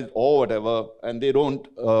terrorized or whatever, and they don't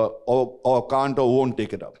or can't or won't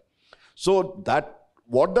take it up. So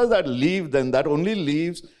what does that leave then? That only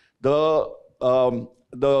leaves the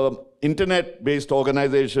internet-based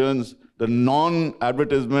organizations, the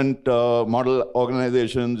non-advertisement model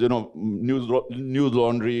organizations,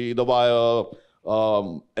 Newslaundry, The Wire,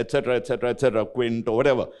 etc., Quint, or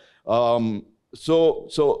whatever. So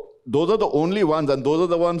those are the only ones, and those are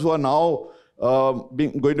the ones who are now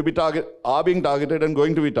being targeted and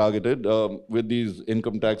going to be targeted with these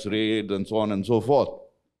income tax raids and so on and so forth.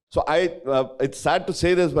 So it's sad to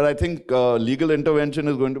say this, but I think legal intervention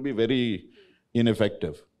is going to be very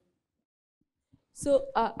ineffective. So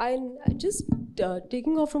I'm just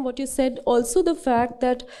taking off from what you said, also the fact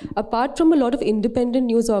that apart from a lot of independent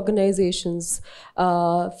news organizations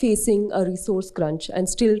facing a resource crunch and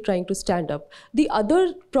still trying to stand up, the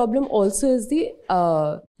other problem also is the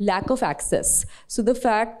lack of access. So the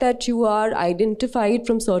fact that you are identified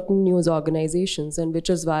from certain news organizations, and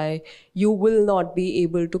which is why you will not be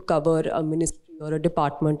able to cover a ministry or a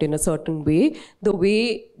department in a certain way, the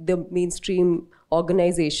way the mainstream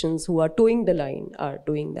organizations who are towing the line are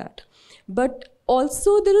doing that. But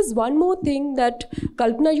also there is one more thing that,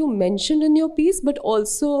 Kalpana, you mentioned in your piece, but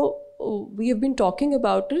also we have been talking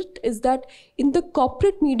about it, is that in the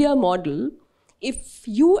corporate media model, if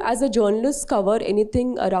you as a journalist cover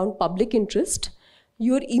anything around public interest,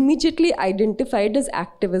 you're immediately identified as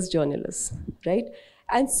activist journalists, right?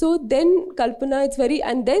 And so then, Kalpana,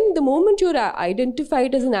 and then the moment you're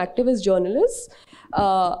identified as an activist journalist,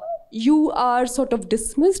 you are sort of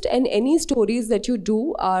dismissed, and any stories that you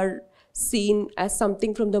do are seen as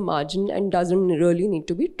something from the margin and doesn't really need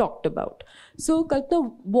to be talked about. So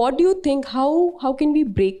Kalpana, what do you think, how can we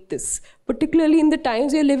break this, particularly in the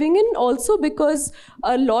times we are living in, also because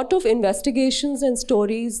a lot of investigations and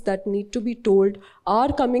stories that need to be told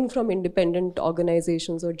are coming from independent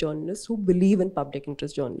organizations or journalists who believe in public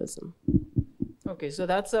interest journalism? Okay, so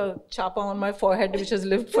that's a chapa on my forehead which has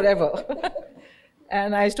lived forever.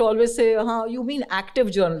 And I used to always say, you mean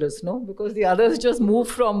active journalists, no? Because the others just move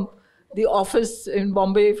from the office in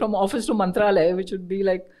Bombay, from office to Mantralaya, which would be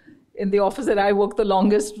like, in the office that I worked the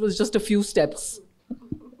longest was just a few steps.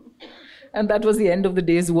 And that was the end of the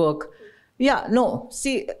day's work. Yeah, no,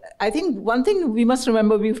 see, I think one thing we must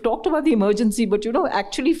remember, we've talked about the emergency, but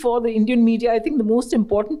actually for the Indian media, I think the most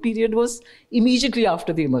important period was immediately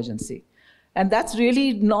after the emergency. And that's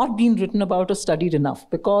really not been written about or studied enough,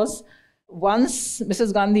 because once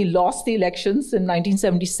Mrs. Gandhi lost the elections in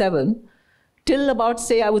 1977, till about,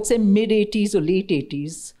 I would say mid-80s or late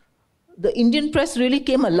 80s, the Indian press really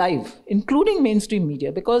came alive, including mainstream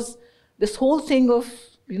media, because this whole thing of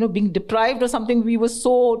being deprived of something we were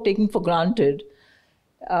so taking for granted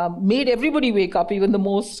made everybody wake up, even the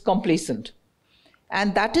most complacent.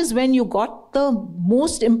 And that is when you got the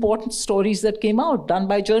most important stories that came out, done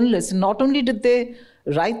by journalists. And not only did they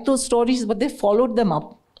write those stories, but they followed them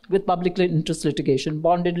up with public interest litigation,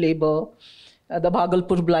 bonded labor, the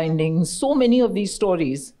Bhagalpur blinding, so many of these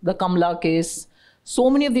stories, the Kamla case, so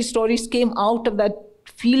many of these stories came out of that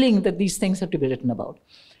feeling that these things have to be written about.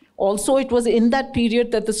 Also, it was in that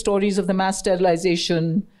period that the stories of the mass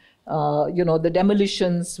sterilization, the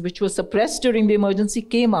demolitions, which were suppressed during the emergency,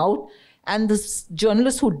 came out. And the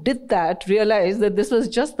journalists who did that realized that this was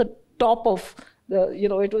just the top of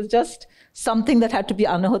it was just something that had to be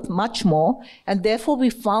unearthed much more. And therefore, we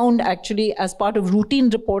found actually, as part of routine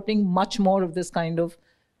reporting, much more of this kind of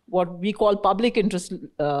what we call public interest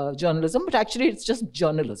journalism, but actually it's just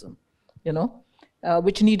journalism,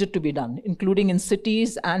 which needed to be done, including in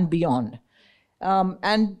cities and beyond.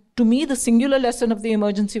 And to me, the singular lesson of the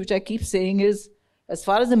emergency, which I keep saying, is as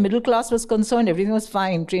far as the middle class was concerned, everything was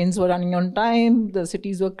fine. Trains were running on time, the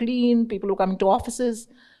cities were clean, people were coming to offices.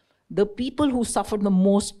 The people who suffered the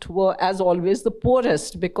most were, as always, the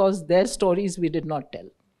poorest, because their stories we did not tell.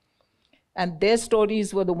 And their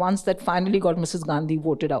stories were the ones that finally got Mrs. Gandhi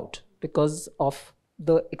voted out because of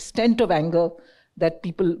the extent of anger that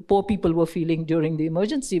poor people were feeling during the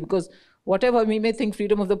emergency. Because whatever, we may think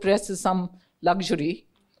freedom of the press is some luxury,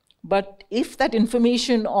 but if that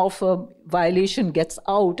information of a violation gets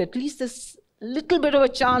out, at least there's a little bit of a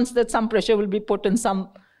chance that some pressure will be put and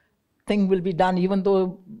something will be done, even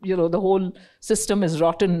though the whole system is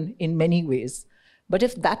rotten in many ways. But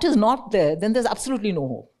if that is not there, then there's absolutely no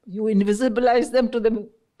hope. You invisibilize them to the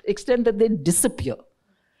extent that they disappear.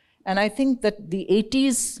 And I think that the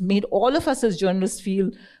 80s made all of us as journalists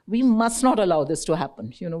feel we must not allow this to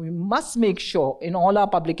happen. We must make sure in all our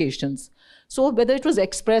publications. So whether it was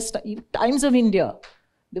Express, Times of India,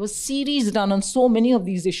 there was series done on so many of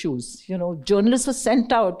these issues. Journalists were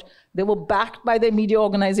sent out. They were backed by their media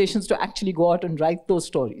organizations to actually go out and write those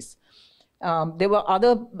stories. There were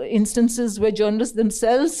other instances where journalists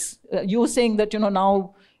themselves, you were saying that,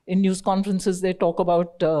 now in news conferences, they talk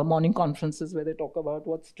about morning conferences where they talk about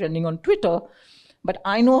what's trending on Twitter. But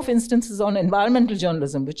I know of instances on environmental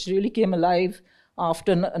journalism, which really came alive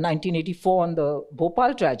after 1984 on the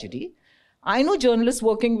Bhopal tragedy. I know journalists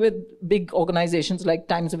working with big organizations like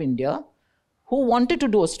Times of India who wanted to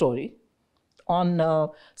do a story on,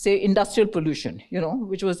 say, industrial pollution,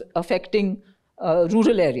 which was affecting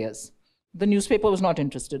rural areas. The newspaper was not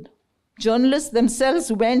interested. Journalists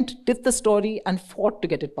themselves went, did the story, and fought to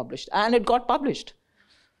get it published. And it got published.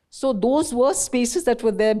 So those were spaces that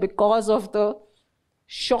were there because of the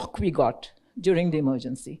shock we got during the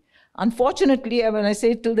emergency. Unfortunately, when I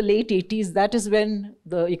say till the late 80s, that is when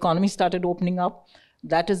the economy started opening up.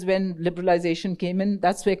 That is when liberalization came in.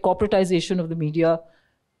 That's where corporatization of the media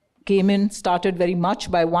came in, started very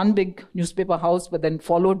much by one big newspaper house, but then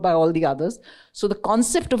followed by all the others. So the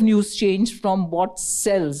concept of news changed from what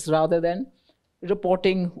sells rather than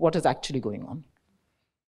reporting what is actually going on.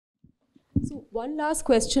 So one last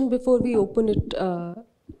question before we open it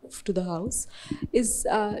to the house is,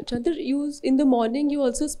 Chandra, in the morning you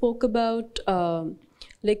also spoke about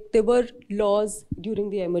there were laws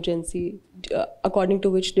during the emergency according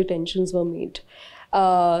to which detentions were made.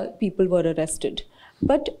 People were arrested.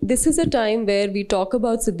 But this is a time where we talk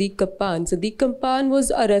about Siddique Kappan. Siddique Kappan was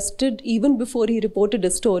arrested even before he reported a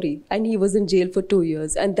story, and he was in jail for 2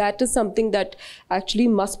 years. And that is something that actually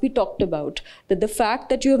must be talked about, that the fact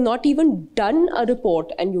that you have not even done a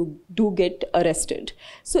report and you do get arrested.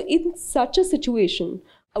 So in such a situation,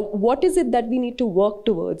 what is it that we need to work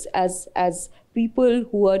towards as people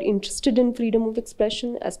who are interested in freedom of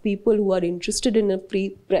expression, as people who are interested in a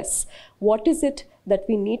free press? What is it that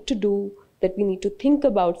we need to do, that we need to think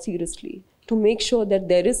about seriously to make sure that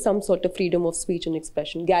there is some sort of freedom of speech and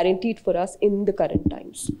expression guaranteed for us in the current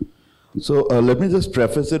times? So let me just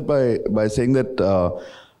preface it by saying that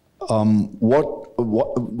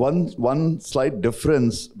one slight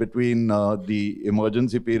difference between the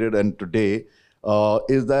emergency period and today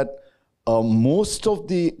is that most of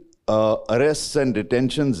the arrests and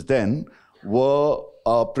detentions then were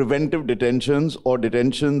preventive detentions or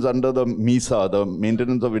detentions under the MISA, the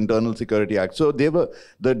Maintenance of Internal Security Act. So they were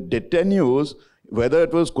the detainees, whether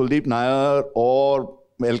it was Kuldeep Nair or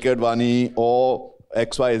LK Advani or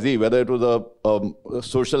XYZ, whether it was a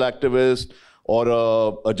social activist or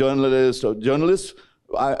a journalist. Journalists,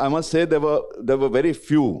 I must say there were very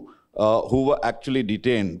few who were actually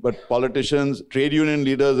detained, but politicians, trade union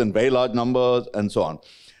leaders in very large numbers, and so on.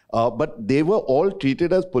 But they were all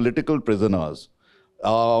treated as political prisoners.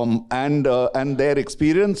 And their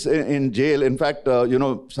experience in jail, in fact,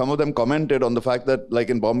 some of them commented on the fact that, like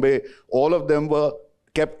in Bombay, all of them were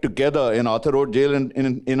kept together in Arthur Road jail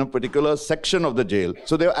in a particular section of the jail.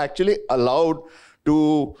 So they were actually allowed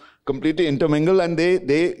to completely intermingle, and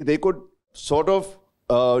they could sort of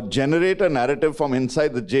generate a narrative from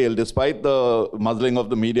inside the jail, despite the muzzling of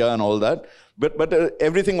the media and all that. But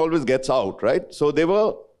everything always gets out, right? So they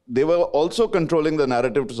were also controlling the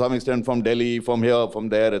narrative to some extent from Delhi, from here, from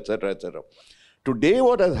there, etc., etc. Today,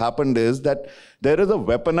 what has happened is that there is a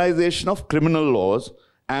weaponization of criminal laws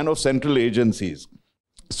and of central agencies.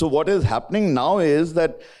 So what is happening now is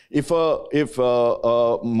that if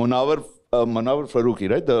Munawar Farooqi,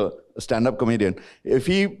 right, the stand-up comedian, if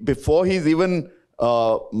before he's even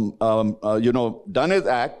done his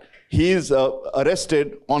act, he's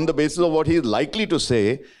arrested on the basis of what he's likely to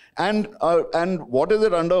say. And what is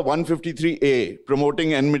it under 153A,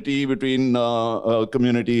 promoting enmity between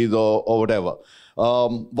communities or whatever.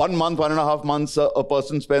 1 month, 1.5 months a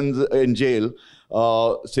person spends in jail.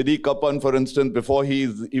 Siddique Kappan, for instance, before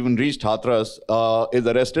he's even reached Hathras, is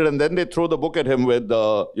arrested, and then they throw the book at him with,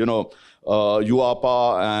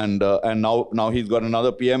 UAPA, and now he's got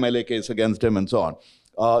another PMLA case against him, and so on.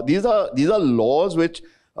 These are laws which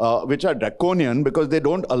are draconian because they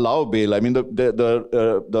don't allow bail. I mean,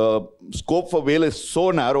 the scope for bail is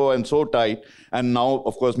so narrow and so tight, and now,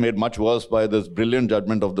 of course, made much worse by this brilliant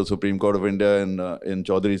judgment of the Supreme Court of India in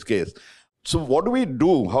Chaudhary's case. So what do we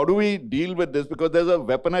do? How do we deal with this? Because there's a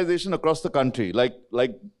weaponization across the country. Like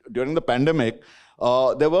during the pandemic,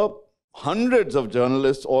 there were hundreds of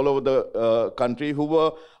journalists all over the country who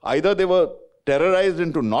were either they were terrorized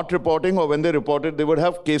into not reporting, or when they reported, they would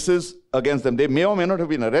have cases against them. They may or may not have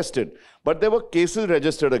been arrested, but there were cases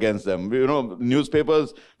registered against them.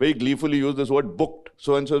 Newspapers very gleefully use this word booked.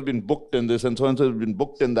 So-and-so has been booked in this, and so-and-so has been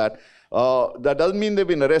booked in that. That doesn't mean they've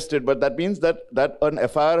been arrested, but that means that an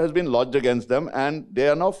FIR has been lodged against them, and they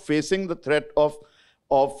are now facing the threat of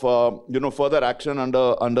further action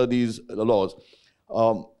under these laws.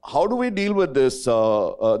 How do we deal with this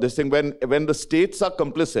thing when the states are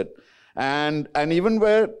complicit? And even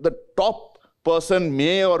where the top person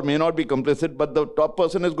may or may not be complicit, but the top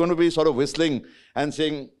person is going to be sort of whistling and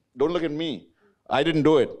saying, "Don't look at me, I didn't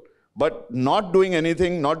do it," but not doing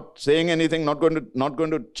anything, not saying anything, not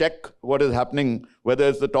going to check what is happening, whether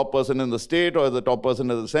it's the top person in the state or the top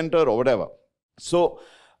person at the center or whatever. So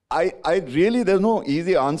I really, there's no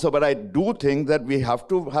easy answer, but I do think that we have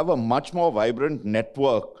to have a much more vibrant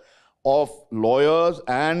network of lawyers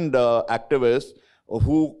and activists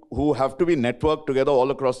who have to be networked together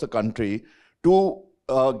all across the country to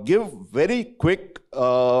give very quick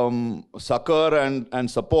succor and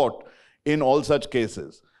support in all such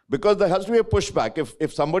cases. Because there has to be a pushback.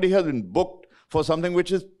 If somebody has been booked for something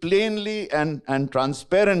which is plainly and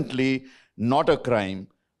transparently not a crime,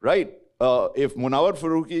 right? If Munawar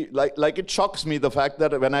Farooqi, like it shocks me the fact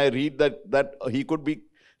that when I read that he could be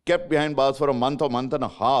kept behind bars for a month or month and a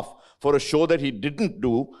half for a show that he didn't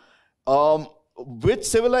do,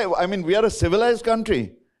 we are a civilized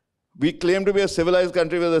country. We claim to be a civilized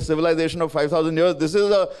country with a civilization of 5,000 years. This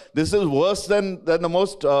is worse than the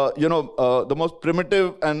most the most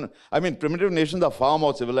primitive, and I mean primitive nations are far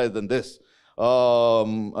more civilized than this.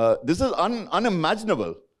 This is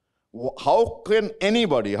unimaginable. How can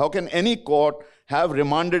any court have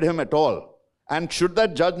remanded him at all? And should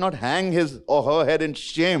that judge not hang his or her head in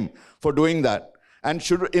shame for doing that? And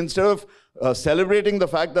should, instead of celebrating the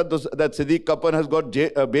fact that that Siddique Kappan has got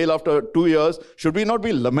bail after 2 years, should we not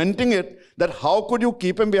be lamenting it, that how could you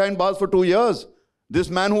keep him behind bars for 2 years? This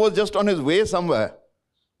man who was just on his way somewhere.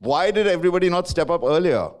 Why did everybody not step up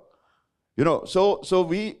earlier? You know, so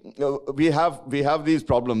we have these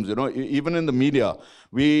problems. You know, even in the media,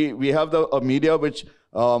 we have a media which,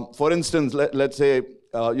 for instance, let's say,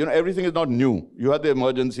 you know, everything is not new. You have the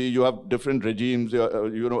emergency, you have different regimes.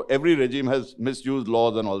 You know, every regime has misused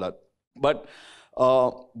laws and all that. But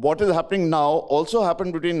what is happening now also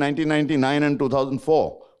happened between 1999 and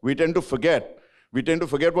 2004. We tend to forget. We tend to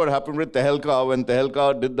forget what happened with Tehelka when Tehelka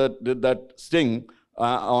did that sting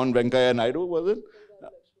on Venkaiah Naidu, was it?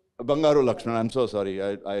 Bangaru Lakshman. I'm so sorry.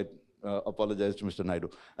 I apologize to Mr. Naidu.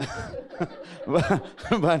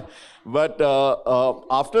 but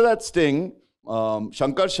after that sting,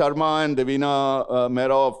 Shankar Sharma and Devina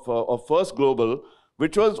Mehra of First Global,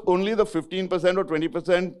 which was only the 15% or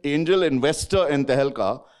 20% angel investor in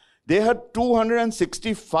Tehelka, they had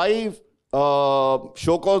 265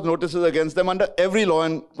 show cause notices against them under every law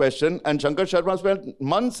in question, and Shankar Sharma spent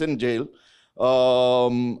months in jail,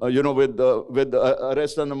 you know, with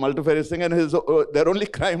arrest and the multifarious thing, and their only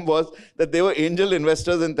crime was that they were angel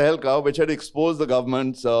investors in Tehelka, which had exposed the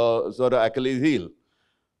government's sort of Achilles heel,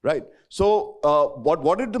 right? So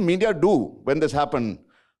what did the media do when this happened?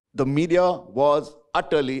 The media was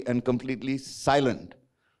utterly and completely silent.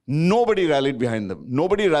 Nobody rallied behind them.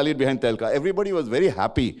 Nobody rallied behind Tehelka. Everybody was very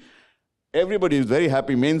happy. Everybody was very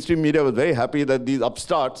happy. Mainstream media was very happy that these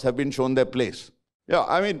upstarts have been shown their place. Yeah,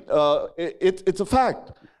 I mean, it's a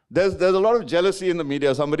fact. There's a lot of jealousy in the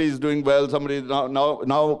media. Somebody is doing well. Somebody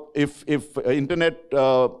now if internet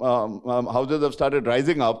houses have started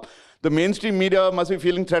rising up, the mainstream media must be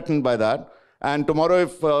feeling threatened by that. And tomorrow,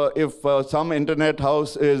 if some internet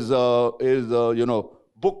house is you know,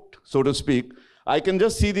 booked, so to speak, I can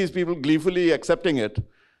just see these people gleefully accepting it.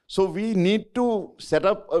 So we need to set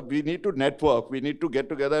up, we need to network, we need to get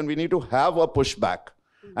together, and we need to have a pushback.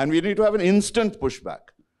 And we need to have an instant pushback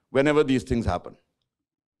whenever these things happen.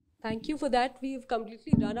 Thank you for that. We've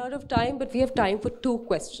completely run out of time, but we have time for 2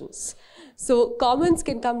 questions. So comments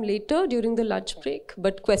can come later during the lunch break,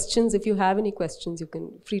 but questions, if you have any questions, you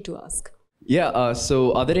can free to ask. Yeah,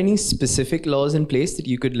 so are there any specific laws in place that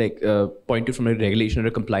you could point to from a regulation or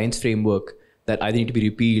a compliance framework that either need to be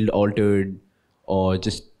repealed, altered, or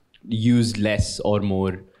just used less or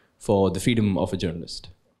more for the freedom of a journalist?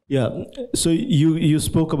 Yeah, so you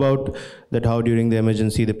spoke about that how during the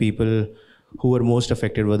emergency the people who were most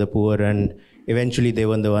affected were the poor, and eventually they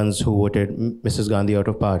were the ones who voted Mrs. Gandhi out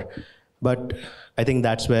of power. But I think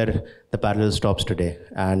that's where the parallel stops today,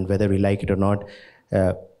 and whether we like it or not,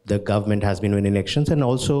 the government has been winning elections, and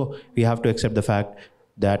also we have to accept the fact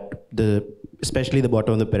that especially the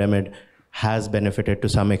bottom of the pyramid has benefited to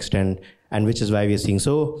some extent, and which is why we are seeing.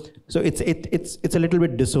 So it's a little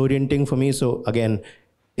bit disorienting for me. So again,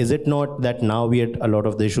 is it not that now a lot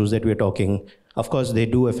of the issues that we're talking, of course they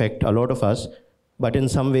do affect a lot of us, but in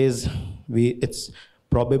some ways it's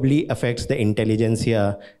probably affects the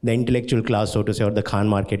intelligentsia, the intellectual class, so to say, or the Khan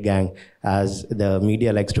market gang, as the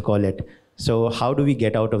media likes to call it. So how do we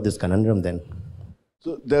get out of this conundrum then?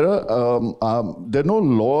 So there are no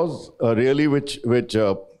laws really which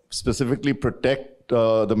specifically protect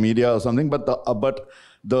the media or something, but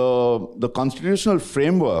the constitutional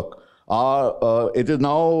framework it is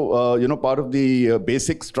now you know, part of the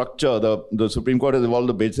basic structure. The Supreme Court has evolved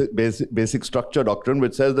the basic structure doctrine,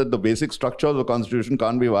 which says that the basic structure of the Constitution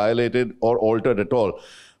can't be violated or altered at all.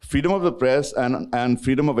 Freedom of the press and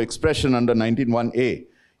freedom of expression under 19(1)(a)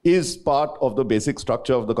 is part of the basic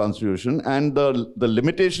structure of the Constitution, and the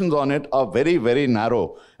limitations on it are very, very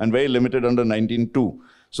narrow and very limited under 19(2).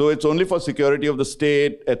 So it's only for security of the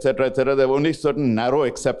state, etc., etc. There are only certain narrow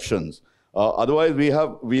exceptions. Otherwise,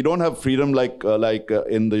 we don't have freedom like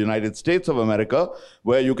in the United States of America,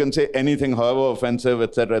 where you can say anything, however offensive,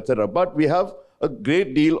 etc., etc. But we have a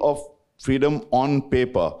great deal of freedom on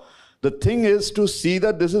paper. The thing is to see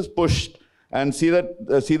that this is pushed and see that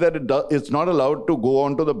it's not allowed to go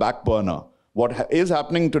onto the back burner. What is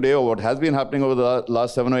happening today, or what has been happening over the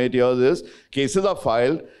last 7 or 8 years, is cases are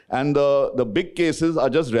filed, and the big cases are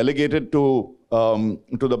just relegated to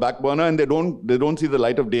the back burner, and they don't see the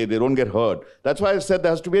light of day. They don't get heard. That's why I said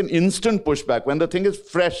there has to be an instant pushback. When the thing is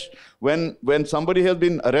fresh, when somebody has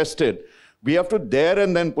been arrested, we have to there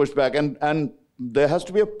and then push back, and there has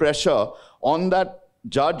to be a pressure on that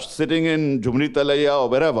judge sitting in Jumri Talaya or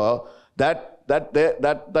wherever, that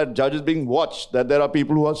that judge is being watched, that there are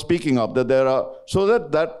people who are speaking up, that there are, so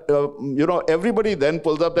that everybody then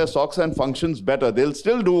pulls up their socks and functions better. They'll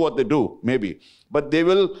still do what they do, maybe, but they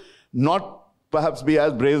will not perhaps be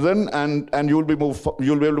as brazen, and you'll be able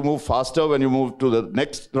to move faster when you move to the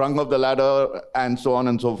next rung of the ladder, and so on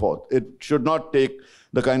and so forth. It should not take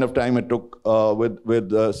the kind of time it took with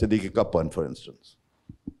Siddiqui Kappan, for instance.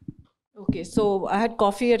 Okay, so I had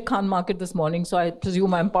coffee at Khan Market this morning, so I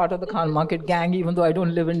presume I'm part of the Khan Market gang, even though I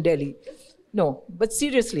don't live in Delhi. No, but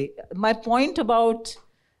seriously, my point about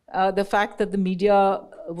the fact that the media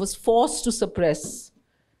was forced to suppress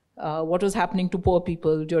what was happening to poor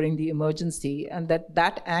people during the emergency, and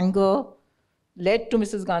that anger led to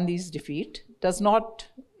Mrs. Gandhi's defeat,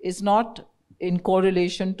 is not in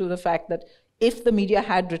correlation to the fact that if the media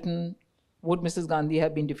had written, would Mrs. Gandhi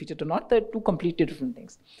have been defeated or not? They're two completely different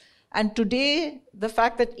things. And today, the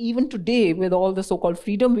fact that even today, with all the so-called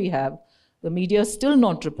freedom we have, the media is still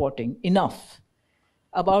not reporting enough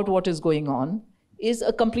about what is going on is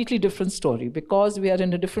a completely different story, because we are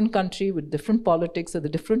in a different country with different politics, with a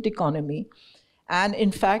different economy. And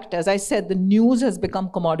in fact, as I said, the news has become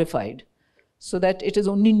commodified so that it is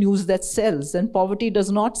only news that sells, and poverty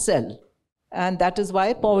does not sell. And that is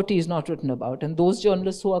why poverty is not written about. And those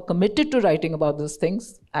journalists who are committed to writing about those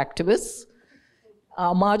things, activists,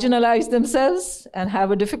 marginalize themselves and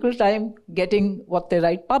have a difficult time getting what they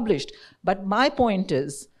write published. But my point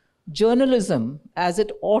is, journalism, as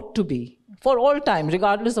it ought to be, for all time,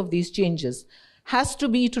 regardless of these changes, has to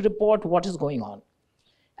be to report what is going on.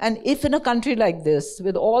 And if in a country like this,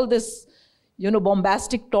 with all this,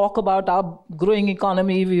 bombastic talk about our growing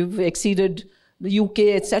economy, we've exceeded the UK,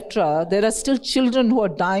 etc., there are still children who are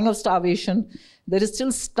dying of starvation. There is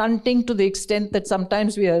still stunting to the extent that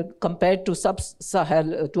sometimes we are compared to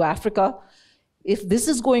to Africa. If this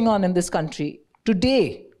is going on in this country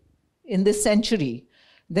today, in this century,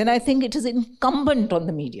 then I think it is incumbent on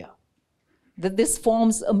the media that this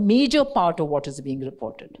forms a major part of what is being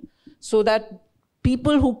reported, so that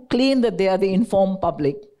people who claim that they are the informed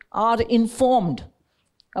public are informed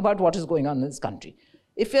about what is going on in this country.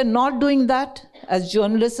 If we're not doing that as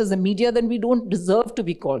journalists, as a media, then we don't deserve to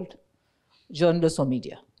be called journalists or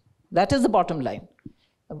media. That is the bottom line.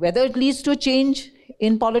 Whether it leads to a change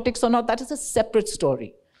in politics or not, that is a separate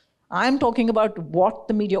story. I'm talking about what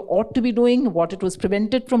the media ought to be doing, what it was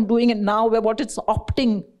prevented from doing, and now what it's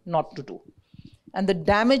opting not to do. And the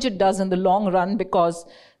damage it does in the long run, because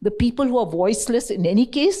the people who are voiceless in any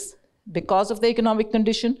case, because of the economic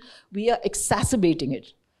condition, we are exacerbating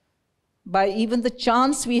it. By even the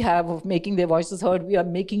chance we have of making their voices heard, we are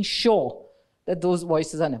making sure that those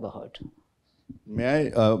voices are never heard.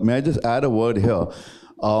 May I just add a word here?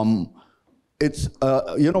 It's,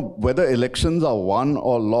 whether elections are won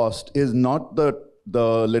or lost is not the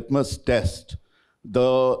litmus test.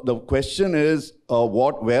 The question is,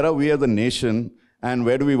 where are we as a nation, and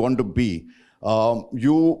where do we want to be? A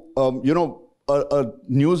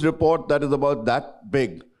news report that is about that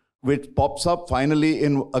big, which pops up finally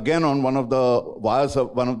again on one of the wires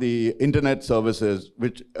of one of the internet services,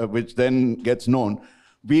 which then gets known.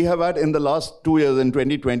 We have had in the last 2 years, in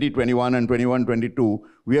 2020, 21, and 21-22,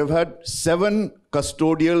 we have had 7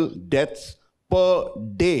 custodial deaths per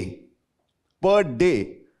day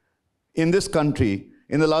in this country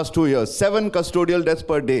in the last 2 years. 7 custodial deaths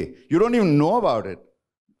per day. You don't even know about it.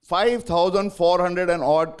 5,400 and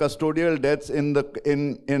odd custodial deaths in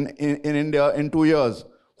India in 2 years.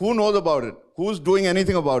 Who knows about it? Who's doing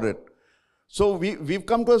anything about it? So we've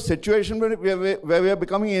come to a situation where we are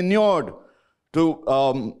becoming inured to,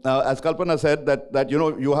 as Kalpana said, that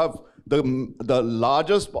you have the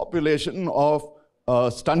largest population of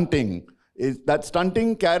stunting. That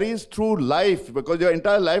stunting carries through life, because your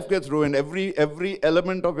entire life gets ruined. Every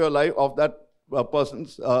element of your life, of that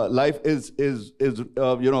person's life is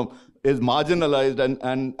marginalized,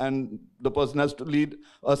 and the person has to lead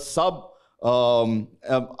a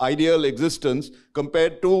ideal existence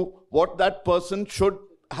compared to what that person should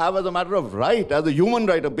have as a matter of right, as a human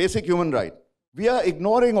right, a basic human right. We are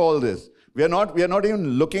ignoring all this. We are not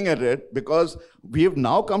even looking at it, because we have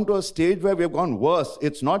now come to a stage where we have gone worse.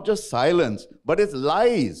 It's not just silence, but it's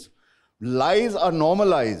lies. Lies are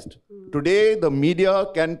normalized. Today, the media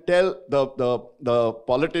can tell, the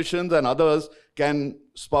politicians and others can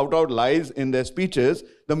spout out lies in their speeches.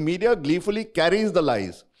 The media gleefully carries the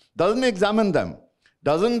lies, doesn't examine them,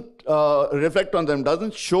 doesn't reflect on them,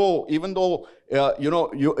 doesn't show, even though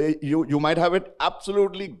you might have it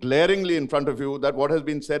absolutely glaringly in front of you that what has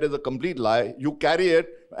been said is a complete lie. You carry it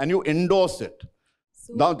and you endorse it.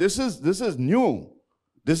 So, now this is new.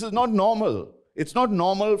 This is not normal. It's not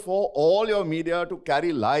normal for all your media to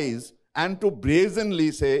carry lies and to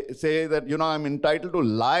brazenly say that, you know, I'm entitled to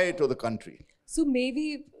lie to the country. So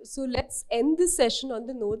let's end this session on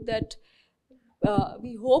the note that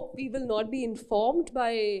we hope we will not be informed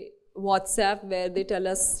by WhatsApp where they tell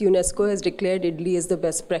us UNESCO has declared idli is the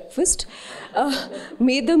best breakfast.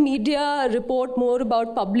 May the media report more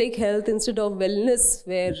about public health instead of wellness,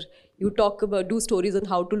 where you do stories on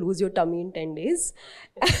how to lose your tummy in 10 days.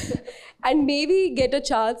 And maybe get a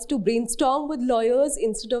chance to brainstorm with lawyers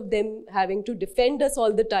instead of them having to defend us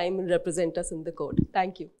all the time and represent us in the court.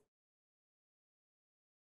 Thank you.